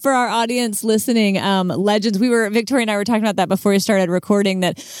for our audience listening, Legends, Victoria and I were talking about that before we started recording,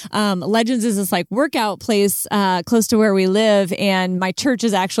 that Legends is this like workout place close to where we live. And my church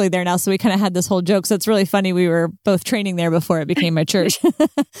is actually there now. So we kind of had this whole joke. So it's really funny. We were both training there before it became my church.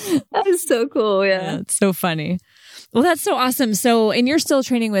 That is so cool. Yeah. It's so funny. Well, that's so awesome. So, and you're still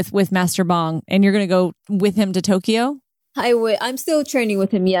training with Master Bong, and you're going to go with him to Tokyo? I'm still training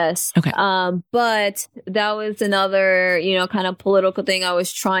with him, yes. Okay. But that was another, kind of political thing. I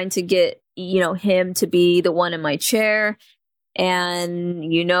was trying to get, him to be the one in my chair.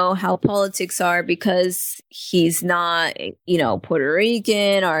 And you know how politics are, because he's not, Puerto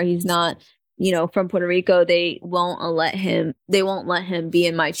Rican, or he's not, from Puerto Rico. They won't let him be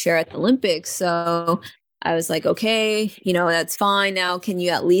in my chair at the Olympics. So I was like, okay, that's fine. Now, can you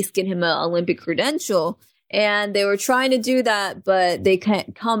at least get him an Olympic credential? And they were trying to do that, but they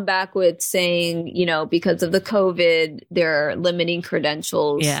can't come back with saying, because of the COVID, they're limiting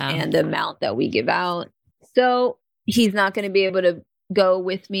credentials and the amount that we give out. So he's not going to be able to go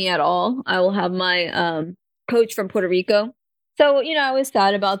with me at all. I will have my coach from Puerto Rico. So, I was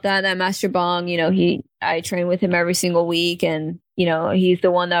sad about that Master Bong, I train with him every single week, and, he's the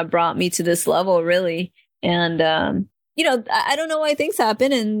one that brought me to this level, really. And, I don't know why things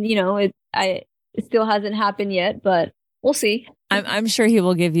happen, and, it still hasn't happened yet, but we'll see. I'm sure he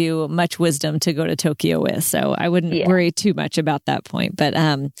will give you much wisdom to go to Tokyo with. So I wouldn't worry too much about that point. But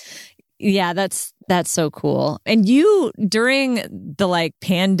that's so cool. And you, during the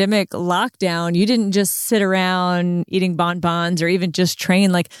pandemic lockdown, you didn't just sit around eating bonbons or even just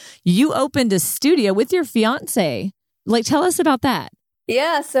train. Like, you opened a studio with your fiance. Tell us about that.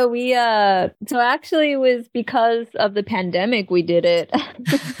 Yeah, so so actually it was because of the pandemic we did it.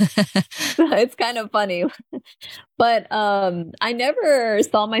 So it's kind of funny. But I never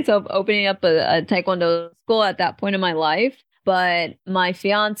saw myself opening up a Taekwondo school at that point in my life. But my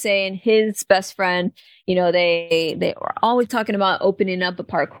fiance and his best friend, they were always talking about opening up a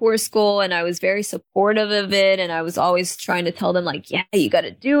parkour school, and I was very supportive of it. And I was always trying to tell them, yeah, you got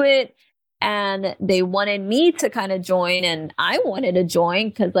to do it. And they wanted me to kind of join, and I wanted to join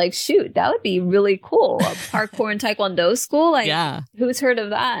because, shoot, that would be really cool. A parkour and Taekwondo school. Who's heard of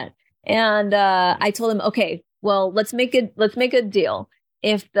that? And I told them, okay, well, let's make a deal.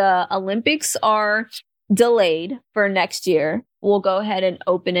 If the Olympics are delayed for next year, we'll go ahead and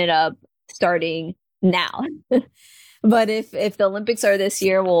open it up starting now. But if the Olympics are this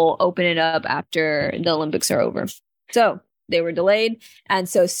year, we'll open it up after the Olympics are over. So they were delayed. And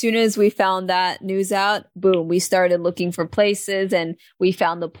so as soon as we found that news out, boom, we started looking for places and we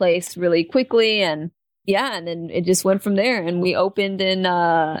found the place really quickly. And yeah, and then it just went from there. And we opened in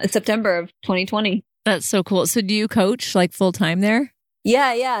September of 2020. That's so cool. So do you coach like full time there?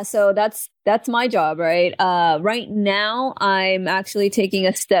 Yeah. So that's my job, right? Right now, I'm actually taking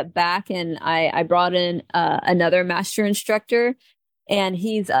a step back, and I brought in another master instructor, and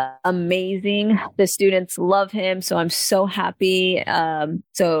he's amazing. The students love him, so I'm so happy.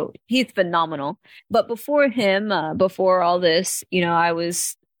 So he's phenomenal. But before him, before all this, I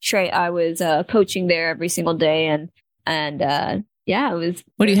was coaching there every single day, and yeah, it was.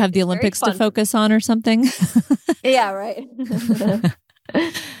 What do you have the Olympics to focus on or something? Yeah, right.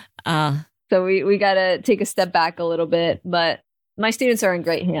 So we got to take a step back a little bit, but my students are in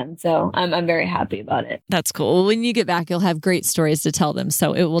great hands, so I'm very happy about it. That's cool. When you get back, you'll have great stories to tell them,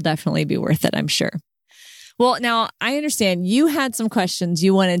 so it will definitely be worth it, I'm sure. Well, now I understand you had some questions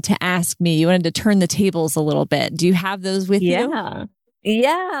you wanted to ask me. You wanted to turn the tables a little bit. Do you have those with you?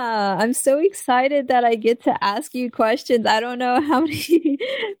 Yeah, I'm so excited that I get to ask you questions. I don't know how many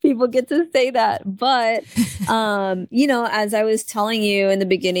people get to say that, but, as I was telling you in the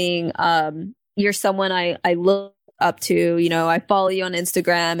beginning, you're someone I look up to. I follow you on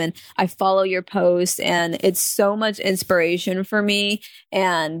Instagram and I follow your posts, and it's so much inspiration for me.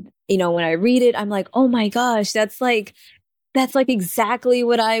 And, when I read it, I'm like, oh my gosh, that's like exactly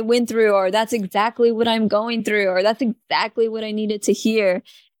what I went through, or that's exactly what I'm going through, or that's exactly what I needed to hear.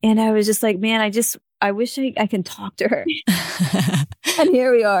 And I was just like, man, I wish I can talk to her. And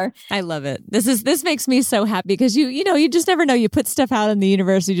here we are. I love it. This makes me so happy because you just never know. You put stuff out in the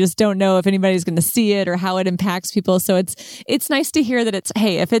universe. You just don't know if anybody's going to see it or how it impacts people. So it's nice to hear that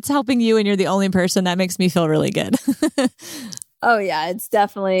hey, if it's helping you and you're the only person, that makes me feel really good. Oh yeah, it's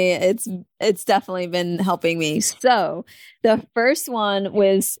definitely been helping me. So the first one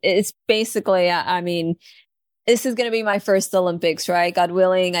it's basically, this is going to be my first Olympics, right? God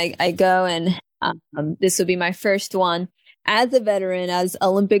willing, I go, and this will be my first one as a veteran, as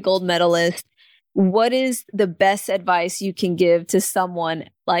Olympic gold medalist. What is the best advice you can give to someone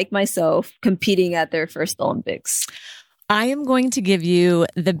like myself competing at their first Olympics? I am going to give you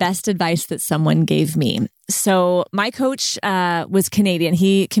the best advice that someone gave me. So my coach was Canadian.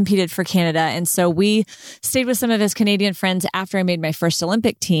 He competed for Canada. And so we stayed with some of his Canadian friends after I made my first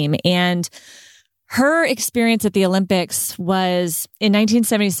Olympic team. And her experience at the Olympics was in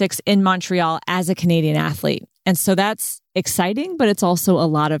 1976 in Montreal as a Canadian athlete. And so that's exciting, but it's also a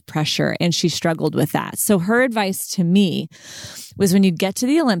lot of pressure. And she struggled with that. So her advice to me was, when you get to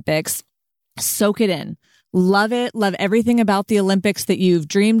the Olympics, soak it in. Love it. Love everything about the Olympics that you've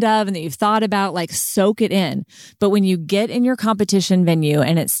dreamed of and that you've thought about, like soak it in. But when you get in your competition venue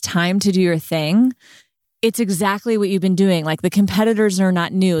and it's time to do your thing, it's exactly what you've been doing. Like, the competitors are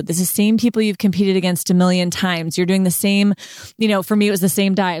not new. This is the same people you've competed against a million times. You're doing the same, for me, it was the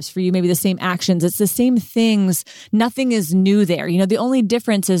same dives. For you, maybe the same actions. It's the same things. Nothing is new there. The only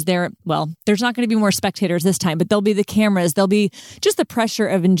difference is there's not going to be more spectators this time, but there'll be the cameras. There'll be just the pressure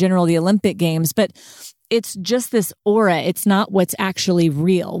of, in general, the Olympic Games. But it's just this aura. It's not what's actually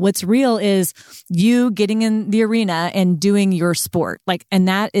real. What's real is you getting in the arena and doing your sport. And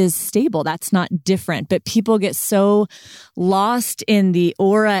that is stable. That's not different. But people get so lost in the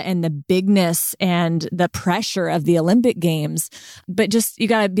aura and the bigness and the pressure of the Olympic Games. But just, you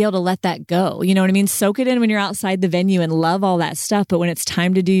got to be able to let that go. You know what I mean? Soak it in when you're outside the venue and love all that stuff. But when it's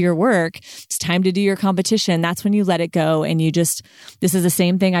time to do your work, it's time to do your competition. That's when you let it go. And this is the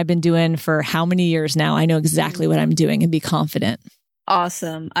same thing I've been doing for how many years now? I know exactly what I'm doing, and be confident.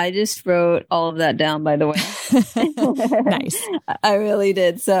 Awesome. I just wrote all of that down, by the way. Nice. I really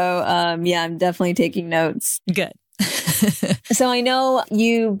did. So, I'm definitely taking notes. Good. So I know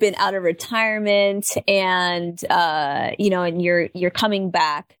you've been out of retirement and, and you're coming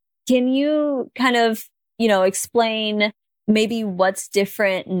back. Can you kind of, explain maybe what's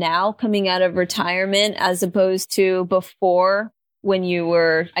different now coming out of retirement as opposed to before, when you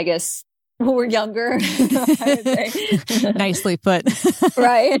were, I guess, we're younger. Nicely put.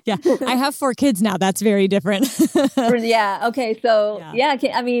 Right? Yeah. I have 4 kids now. That's very different. Yeah. Okay. So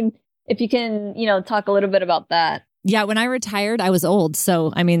if you can, talk a little bit about that. Yeah. When I retired, I was old.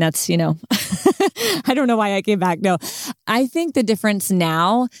 So, that's, I don't know why I came back. No, I think the difference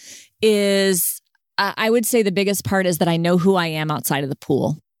now is, I would say the biggest part is that I know who I am outside of the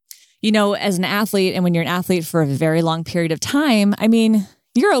pool. As an athlete, and when you're an athlete for a very long period of time,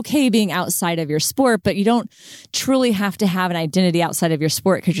 you're okay being outside of your sport, but you don't truly have to have an identity outside of your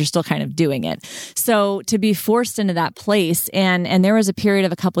sport because you're still kind of doing it. So to be forced into that place, and there was a period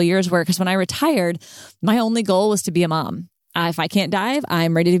of a couple of years where, because when I retired, my only goal was to be a mom. If I can't dive,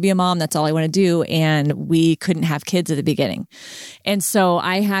 I'm ready to be a mom. That's all I want to do. And we couldn't have kids at the beginning. And so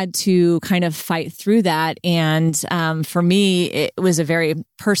I had to kind of fight through that. And for me, it was a very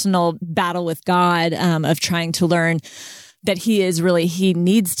personal battle with God of trying to learn that he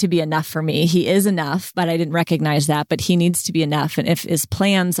needs to be enough for me. He is enough, but I didn't recognize that, but he needs to be enough. And if his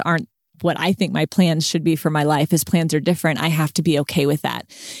plans aren't what I think my plans should be for my life, his plans are different, I have to be okay with that.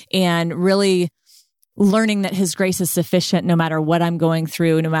 And really learning that his grace is sufficient no matter what I'm going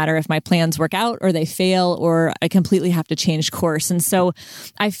through, no matter if my plans work out or they fail or I completely have to change course. And so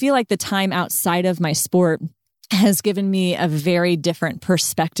I feel like the time outside of my sport has given me a very different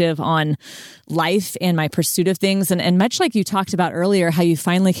perspective on life and my pursuit of things. And much like you talked about earlier, how you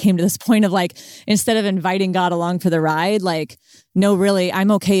finally came to this point of like, instead of inviting God along for the ride, like, no, really,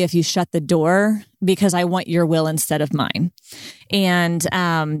 I'm okay if you shut the door because I want your will instead of mine. And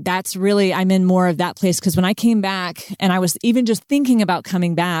that's really, I'm in more of that place because when I came back and I was even just thinking about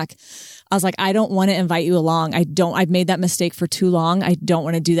coming back, I was like, I don't want to invite you along. I've made that mistake for too long. I don't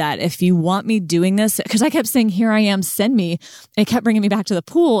want to do that. If you want me doing this, because I kept saying, here I am, send me. And it kept bringing me back to the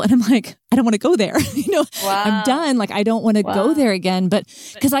pool. And I'm like, I don't want to go there. Wow. I'm done. Like, I don't want to go there again. But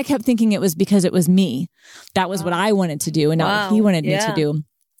because I kept thinking it was because it was me. That was what I wanted to do and not what he wanted me to do.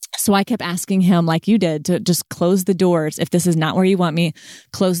 So I kept asking him, like you did, to just close the doors. If this is not where you want me,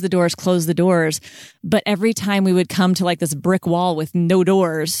 close the doors, close the doors. But every time we would come to like this brick wall with no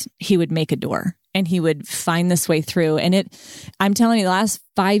doors, he would make a door and he would find this way through. And I'm telling you, the last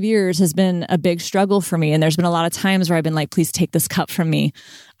 5 years has been a big struggle for me. And there's been a lot of times where I've been like, please take this cup from me.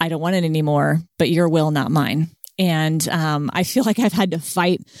 I don't want it anymore, but your will, not mine. And I feel like I've had to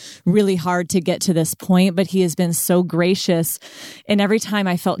fight really hard to get to this point, but he has been so gracious. And every time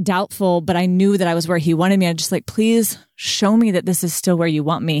I felt doubtful, but I knew that I was where he wanted me, I'm just like, please show me that this is still where you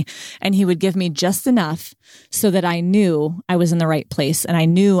want me. And he would give me just enough so that I knew I was in the right place. And I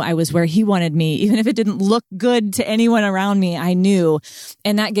knew I was where he wanted me. Even if it didn't look good to anyone around me, I knew.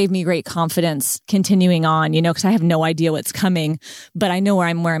 And that gave me great confidence continuing on, because I have no idea what's coming, but I know where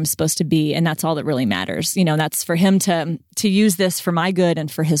I'm supposed to be. And that's all that really matters. That's for him to use this for my good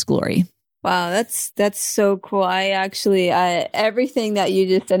and for his glory. Wow, that's so cool. I everything that you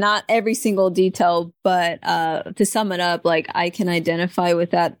just said, not every single detail, but to sum it up, like I can identify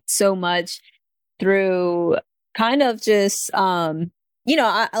with that so much through kind of just I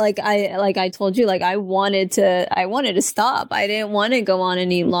told you, like I wanted to stop. I didn't want to go on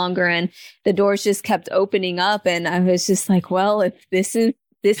any longer, and the doors just kept opening up, and I was just like, well, if this is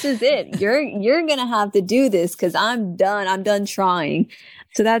it, you're gonna have to do this because I'm done trying.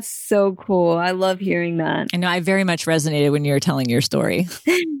 So that's so cool. I love hearing that. I know I very much resonated when you were telling your story.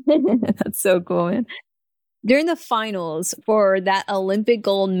 That's so cool, man. During the finals for that Olympic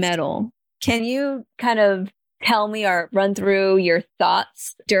gold medal, can you kind of tell me or run through your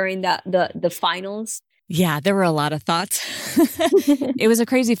thoughts during the finals? Yeah, there were a lot of thoughts. It was a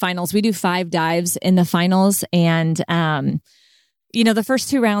crazy finals. We do 5 dives in the finals, and the first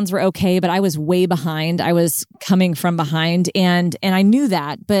 2 rounds were okay, but I was way behind. I was coming from behind, and I knew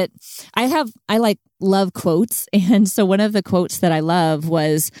that. But I love quotes, and so one of the quotes that I love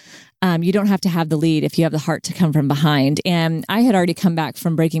was, you don't have to have the lead if you have the heart to come from behind. And I had already come back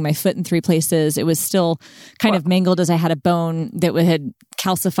from breaking my foot in 3 places. It was still kind of mangled as I had a bone that had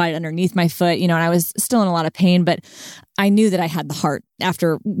calcified underneath my foot, and I was still in a lot of pain, but I knew that I had the heart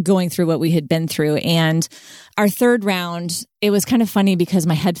after going through what we had been through. And our 3rd round, it was kind of funny because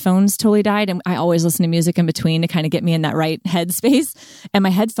my headphones totally died. And I always listen to music in between to kind of get me in that right headspace. And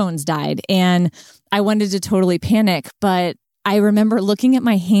my headphones died. And I wanted to totally panic, but I remember looking at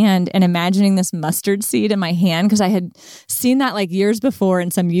my hand and imagining this mustard seed in my hand because I had seen that like years before in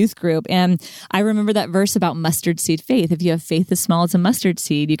some youth group. And I remember that verse about mustard seed faith. If you have faith as small as a mustard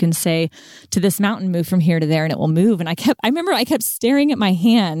seed, you can say to this mountain, move from here to there, and it will move. And I remember I kept staring at my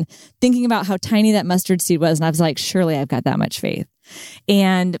hand, thinking about how tiny that mustard seed was. And I was like, surely I've got that much faith.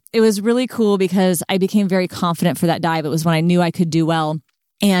 And it was really cool because I became very confident for that dive. It was when I knew I could do well.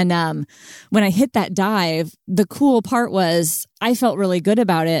 And when I hit that dive, the cool part was I felt really good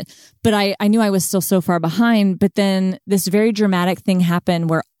about it, but I knew I was still so far behind. But then this very dramatic thing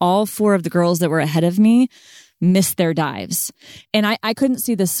happened where all 4 of the girls that were ahead of me missed their dives. And I couldn't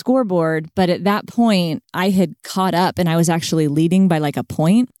see the scoreboard, but at that point I had caught up and I was actually leading by like a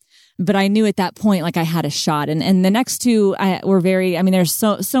point. But I knew at that point, like I had a shot. And the next 2 were there's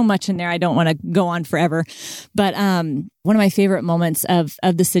so much in there. I don't want to go on forever. But one of my favorite moments of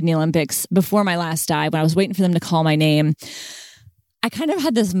the Sydney Olympics before my last dive, when I was waiting for them to call my name, I kind of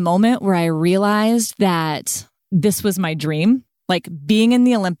had this moment where I realized that this was my dream. like being in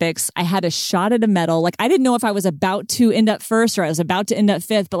the Olympics. I had a shot at a medal. Like I didn't know if I was about to end up first or I was about to end up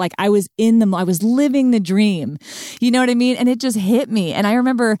fifth, but like I was I was living the dream. You know what I mean? And it just hit me. And I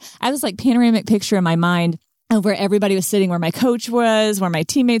remember I was like panoramic picture in my mind of where everybody was sitting, where my coach was, where my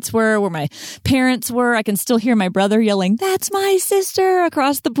teammates were, where my parents were. I can still hear my brother yelling, "That's my sister,"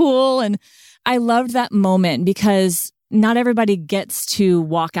 across the pool. And I loved that moment because not everybody gets to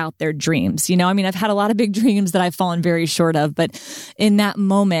walk out their dreams. You know, I mean, I've had a lot of big dreams that I've fallen very short of, but in that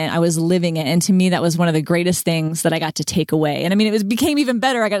moment I was living it. And to me, that was one of the greatest things that I got to take away. And I mean, became even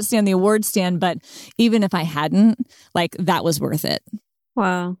better. I got to stay on the award stand, but even if I hadn't, like that was worth it.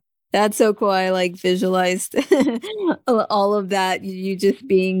 Wow. That's so cool. I like visualized all of that. You just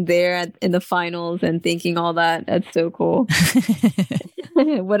being there in the finals and thinking all that. That's so cool.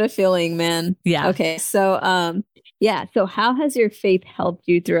 What a feeling, man. Yeah. Okay. So, So how has your faith helped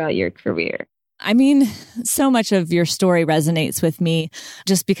you throughout your career? I mean, so much of your story resonates with me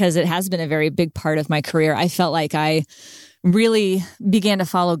just because it has been a very big part of my career. I felt like I really began to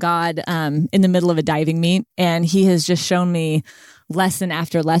follow God in the middle of a diving meet, and he has just shown me lesson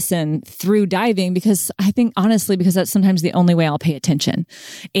after lesson through diving because I think honestly, because that's sometimes the only way I'll pay attention.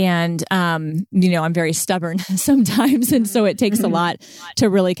 And, I'm very stubborn sometimes. And so it takes a lot to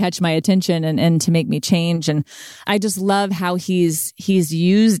really catch my attention and to make me change. And I just love how he's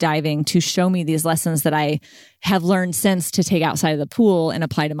used diving to show me these lessons that I have learned since to take outside of the pool and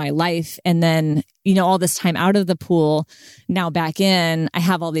apply to my life. And then, all this time out of the pool, now back in, I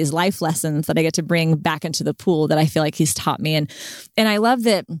have all these life lessons that I get to bring back into the pool that I feel like he's taught me. And I love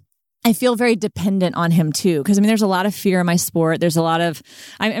that I feel very dependent on him too. Cause I mean, there's a lot of fear in my sport. There's a lot of,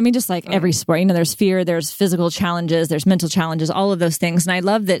 just like every sport, there's fear, there's physical challenges, there's mental challenges, all of those things. And I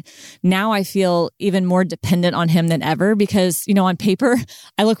love that now I feel even more dependent on him than ever because, on paper,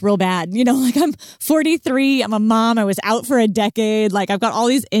 I look real bad. Like I'm 43, I'm a mom, I was out for a decade. Like I've got all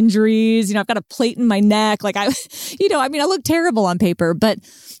these injuries, I've got a plate in my neck. Like I look terrible on paper, but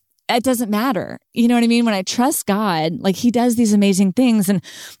it doesn't matter. You know what I mean? When I trust God, like he does these amazing things. And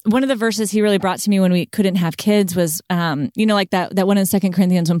one of the verses he really brought to me when we couldn't have kids was, like that one in 2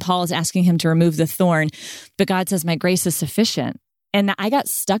 Corinthians when Paul is asking him to remove the thorn, but God says, "My grace is sufficient." And I got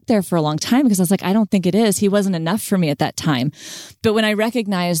stuck there for a long time because I was like, I don't think it is. He wasn't enough for me at that time. But when I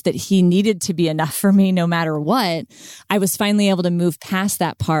recognized that he needed to be enough for me no matter what, I was finally able to move past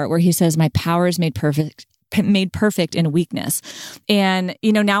that part where he says, "My power is made perfect in weakness." And,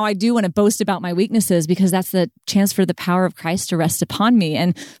 now I do want to boast about my weaknesses because that's the chance for the power of Christ to rest upon me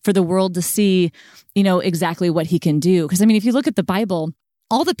and for the world to see, exactly what he can do. Because if you look at the Bible,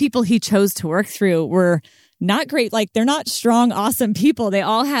 all the people he chose to work through were not great. Like they're not strong, awesome people. They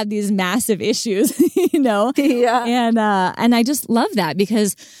all had these massive issues, Yeah. And I just love that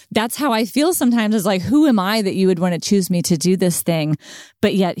because that's how I feel sometimes is like, who am I that you would want to choose me to do this thing?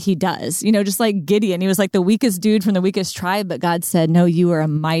 But yet he does, just like Gideon, he was like the weakest dude from the weakest tribe, but God said, "No, you are a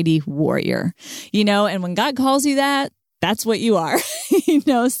mighty warrior," and when God calls you that, that's what you are,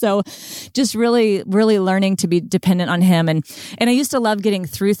 so just really, really learning to be dependent on him. And I used to love getting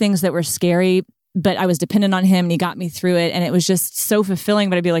through things that were scary, but I was dependent on him and he got me through it. And it was just so fulfilling.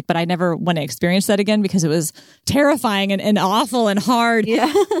 But I'd be like, but I never want to experience that again because it was terrifying and awful and hard.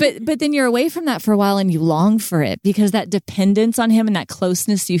 Yeah. but then you're away from that for a while and you long for it because that dependence on him and that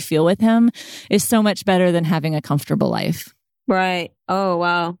closeness you feel with him is so much better than having a comfortable life. Right. Oh,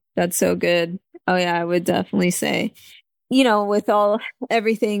 wow. That's so good. Oh, yeah, I would definitely say, with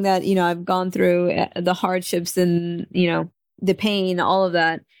everything that, I've gone through, the hardships and, the pain, all of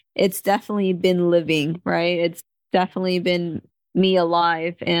that, it's definitely been living, right? It's definitely been me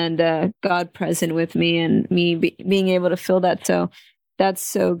alive and God present with me and me being able to feel that. So that's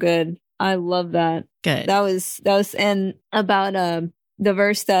so good. I love that. Good. That was, and about the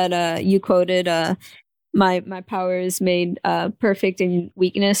verse that you quoted, my power is made perfect in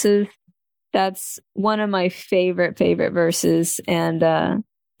weaknesses. That's one of my favorite verses. And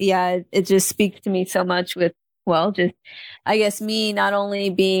it just speaks to me so much with, just, I guess, me not only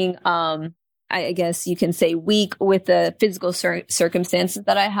being, I guess you can say weak with the physical circumstances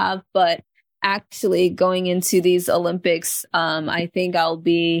that I have, but actually going into these Olympics, I think I'll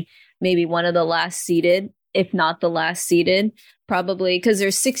be maybe one of the last seeded, if not the last seeded, probably because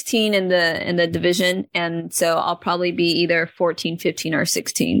there's 16 in the division. And so I'll probably be either 14, 15 or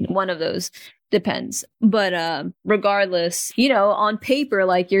 16. One of those depends. But regardless, on paper,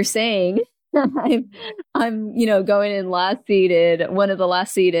 like you're saying, I'm going in last seeded, one of the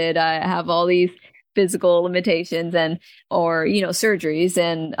last seeded. I have all these physical limitations or surgeries.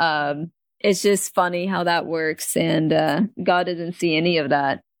 And it's just funny how that works. And God doesn't see any of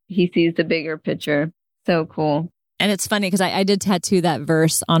that. He sees the bigger picture. So cool. And it's funny because I did tattoo that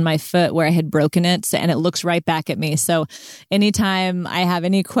verse on my foot where I had broken it, and it looks right back at me. So anytime I have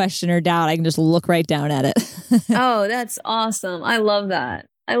any question or doubt, I can just look right down at it. Oh, that's awesome. I love that.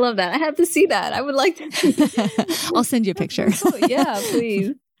 I love that. I have to see that. I would like to see. I'll send you a picture. Oh, yeah,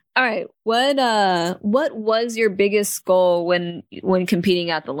 please. All right. What was your biggest goal when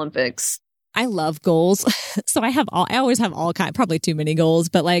competing at the Olympics? I love goals. So I always have all kinds, probably too many goals,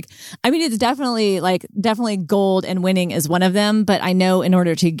 but it's definitely gold, and winning is one of them. But I know in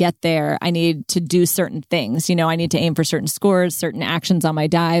order to get there, I need to do certain things. I need to aim for certain scores, certain actions on my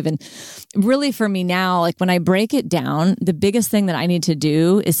dive. And really for me now, when I break it down, the biggest thing that I need to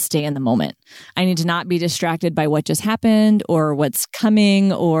do is stay in the moment. I need to not be distracted by what just happened or what's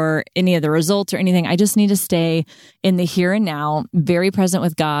coming or any of the results or anything. I just need to stay in the here and now, very present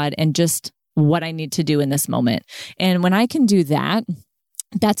with God, and just what I need to do in this moment. And when I can do that,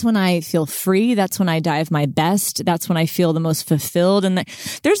 that's when I feel free. That's when I dive my best. That's when I feel the most fulfilled. And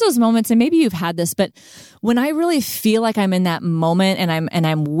there's those moments, and maybe you've had this, but when I really feel like I'm in that moment and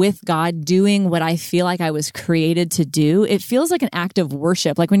I'm with God doing what I feel like I was created to do, it feels like an act of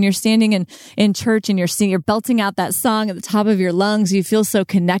worship. Like when you're standing in church and you're belting out that song at the top of your lungs, you feel so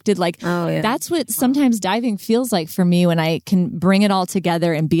connected. That's what sometimes diving feels like for me when I can bring it all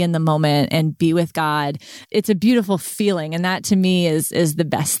together and be in the moment and be with God. It's a beautiful feeling. And that to me is the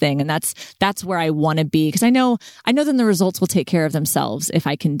best thing. And that's where I want to be, because I know then the results will take care of themselves if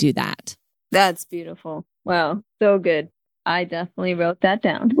I can do that. That's beautiful. Wow. So good. I definitely wrote that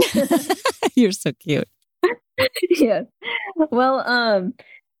down. You're so cute. Yes. Well,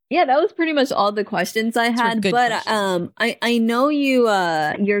 yeah, that was pretty much all the questions I had. But I know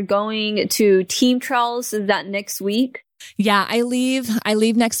you're going to team trials. Is that next week? Yeah, I leave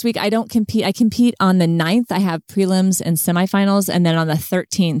next week. I don't compete. I compete on the 9th. I have prelims and semifinals. And then on the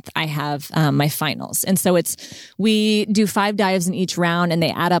 13th, I have my finals. And so we do 5 dives in each round, and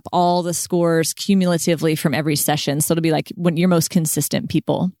they add up all the scores cumulatively from every session. So it'll be like when your most consistent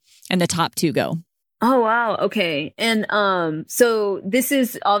people, and the top 2 go. Oh, wow. Okay. And so this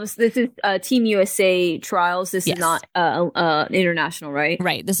is Team USA trials. This is not international, right?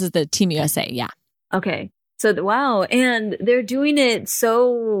 Right. This is the Team USA. Yeah. Okay. So, wow. And they're doing it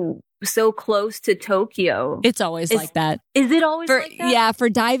so close to Tokyo. It's always like that. Is it always like that? Yeah. For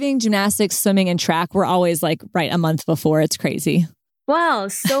diving, gymnastics, swimming, and track, we're always right a month before. It's crazy. Wow.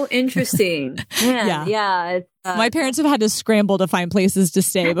 So interesting. Man, yeah. My parents have had to scramble to find places to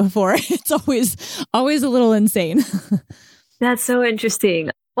stay before. It's always a little insane. That's so interesting.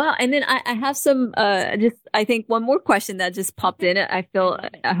 Wow. And then I have some, I think one more question that just popped in. I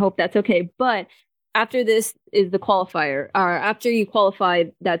hope that's okay. But after this is the qualifier, or after you qualify,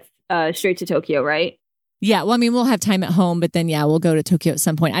 that's straight to Tokyo, right? Yeah. Well, we'll have time at home, but then, we'll go to Tokyo at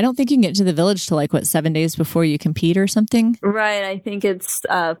some point. I don't think you can get to the village till 7 days before you compete or something. Right. I think it's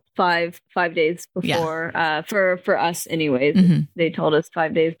 5 days before, for us anyways. Mm-hmm. They told us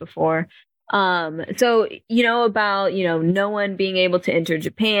 5 days before. So, about, no one being able to enter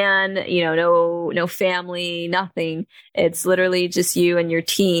Japan, no family, nothing. It's literally just you and your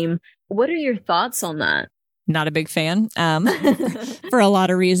team. What are your thoughts on that? Not a big fan, for a lot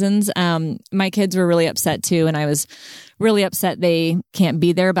of reasons. My kids were really upset too, and I was really upset they can't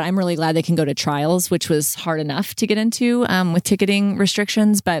be there, but I'm really glad they can go to trials, which was hard enough to get into with ticketing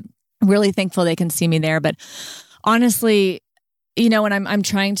restrictions, but really thankful they can see me there. But honestly, when I'm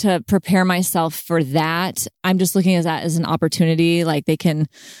trying to prepare myself for that, I'm just looking at that as an opportunity. They can,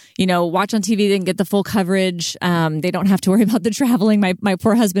 watch on TV, they can get the full coverage. They don't have to worry about the traveling. My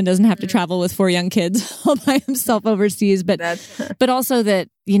poor husband doesn't have to travel with 4 young kids all by himself overseas. But also that,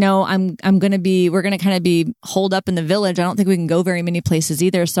 we're going to kind of be holed up in the village. I don't think we can go very many places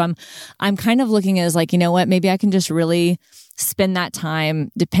either. So I'm kind of looking as maybe I can just really spend that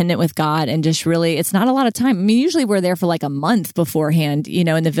time dependent with God and just really, it's not a lot of time. Usually we're there for a month beforehand,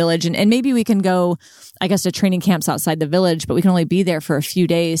 in the village, and maybe we can go, I guess, to training camps outside the village, but we can only be there for a few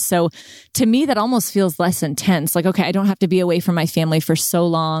days. So to me, that almost feels less intense. Okay, I don't have to be away from my family for so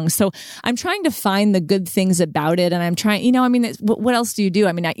long. So I'm trying to find the good things about it. And I'm trying, what else do you do?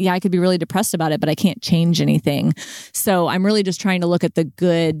 I could be really depressed about it, but I can't change anything. So I'm really just trying to look at the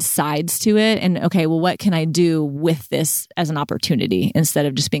good sides to it. And okay, well, what can I do with this as an opportunity instead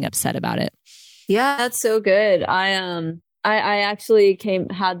of just being upset about it? Yeah, that's so good. I actually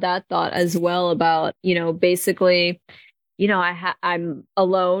had that thought as well about, basically, I'm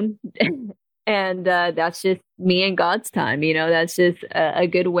alone and that's just me and God's time. That's just a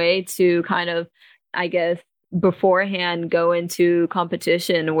good way to kind of, I guess, beforehand go into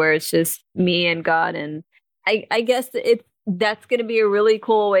competition where it's just me and God. And I guess that's going to be a really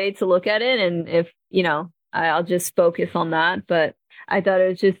cool way to look at it. And if, I'll just focus on that. But I thought it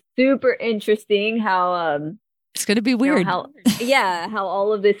was just super interesting how it's going to be weird. How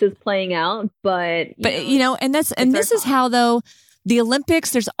all of this is playing out. But this is how, though, the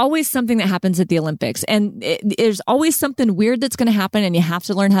Olympics, there's always something that happens at the Olympics, and there's always something weird that's going to happen, and you have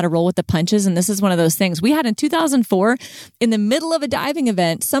to learn how to roll with the punches. And this is one of those things. We had in 2004, in the middle of a diving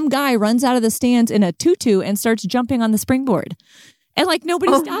event, some guy runs out of the stands in a tutu and starts jumping on the springboard. And like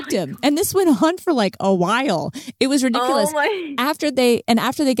nobody stopped him. And this went on for like a while. It was ridiculous. After they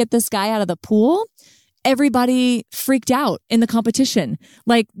get this guy out of the pool, everybody freaked out in the competition.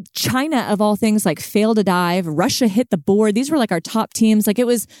 Like China, of all things, like failed to dive. Russia hit the board. These were like our top teams. Like it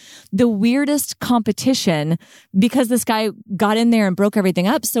was the weirdest competition because this guy got in there and broke everything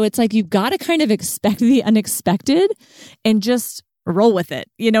up. So it's like, you've got to kind of expect the unexpected and just roll with it.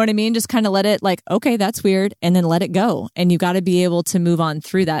 You know what I mean? Just kind of let it like, okay, that's weird. And then let it go. And you got to be able to move on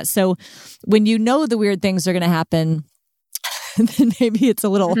through that. So when you know the weird things are going to happen, then maybe it's a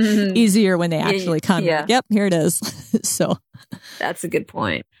little easier when they actually come. Yeah. Like, yep, here it is. So that's a good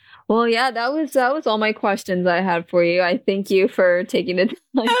point. Well, yeah, that was all my questions I had for you. I thank you for taking it.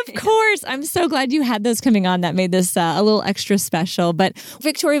 Of course. I'm so glad you had those coming on. That made this a little extra special. But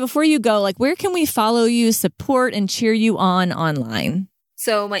Victoria, before you go, like, where can we follow you, support, and cheer you on online?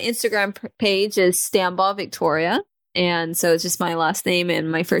 So my Instagram page is Stambaugh Victoria. And so it's just my last name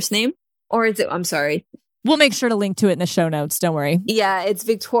and my first name. Or is it, I'm sorry. We'll make sure to link to it in the show notes. Don't worry. Yeah, it's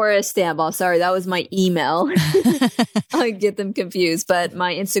Victoria Stambaugh. Sorry, that was my email. I get them confused, but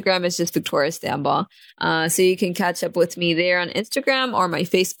my Instagram is just Victoria Stambaugh. So you can catch up with me there on Instagram or my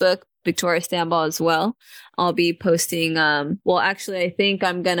Facebook, Victoria Stambaugh as well. I'll be posting, I think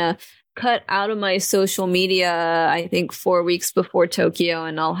I'm going to cut out of my social media, I think 4 weeks before Tokyo,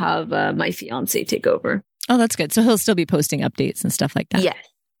 and I'll have my fiance take over. Oh, that's good. So he'll still be posting updates and stuff like that. Yes.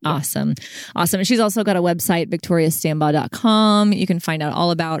 Awesome. And she's also got a website, victoriastambaugh.com. You can find out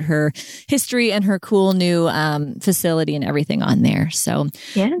all about her history and her cool new facility and everything on there. So,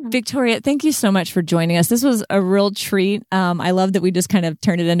 yeah. Victoria, thank you so much for joining us. This was a real treat. I love that we just kind of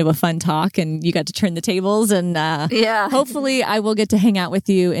turned it into a fun talk and you got to turn the tables. And hopefully I will get to hang out with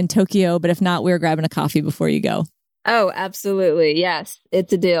you in Tokyo. But if not, we're grabbing a coffee before you go. Oh, absolutely. Yes,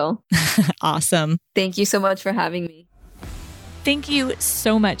 it's a deal. Awesome. Thank you so much for having me. Thank you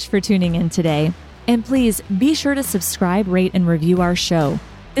so much for tuning in today. And please be sure to subscribe, rate, and review our show.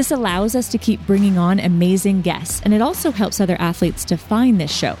 This allows us to keep bringing on amazing guests, and it also helps other athletes to find this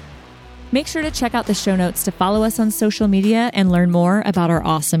show. Make sure to check out the show notes to follow us on social media and learn more about our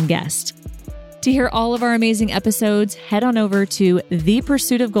awesome guest. To hear all of our amazing episodes, head on over to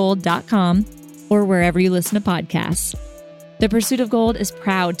thepursuitofgold.com or wherever you listen to podcasts. The Pursuit of Gold is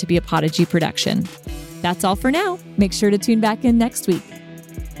proud to be a Podigy production. That's all for now. Make sure to tune back in next week.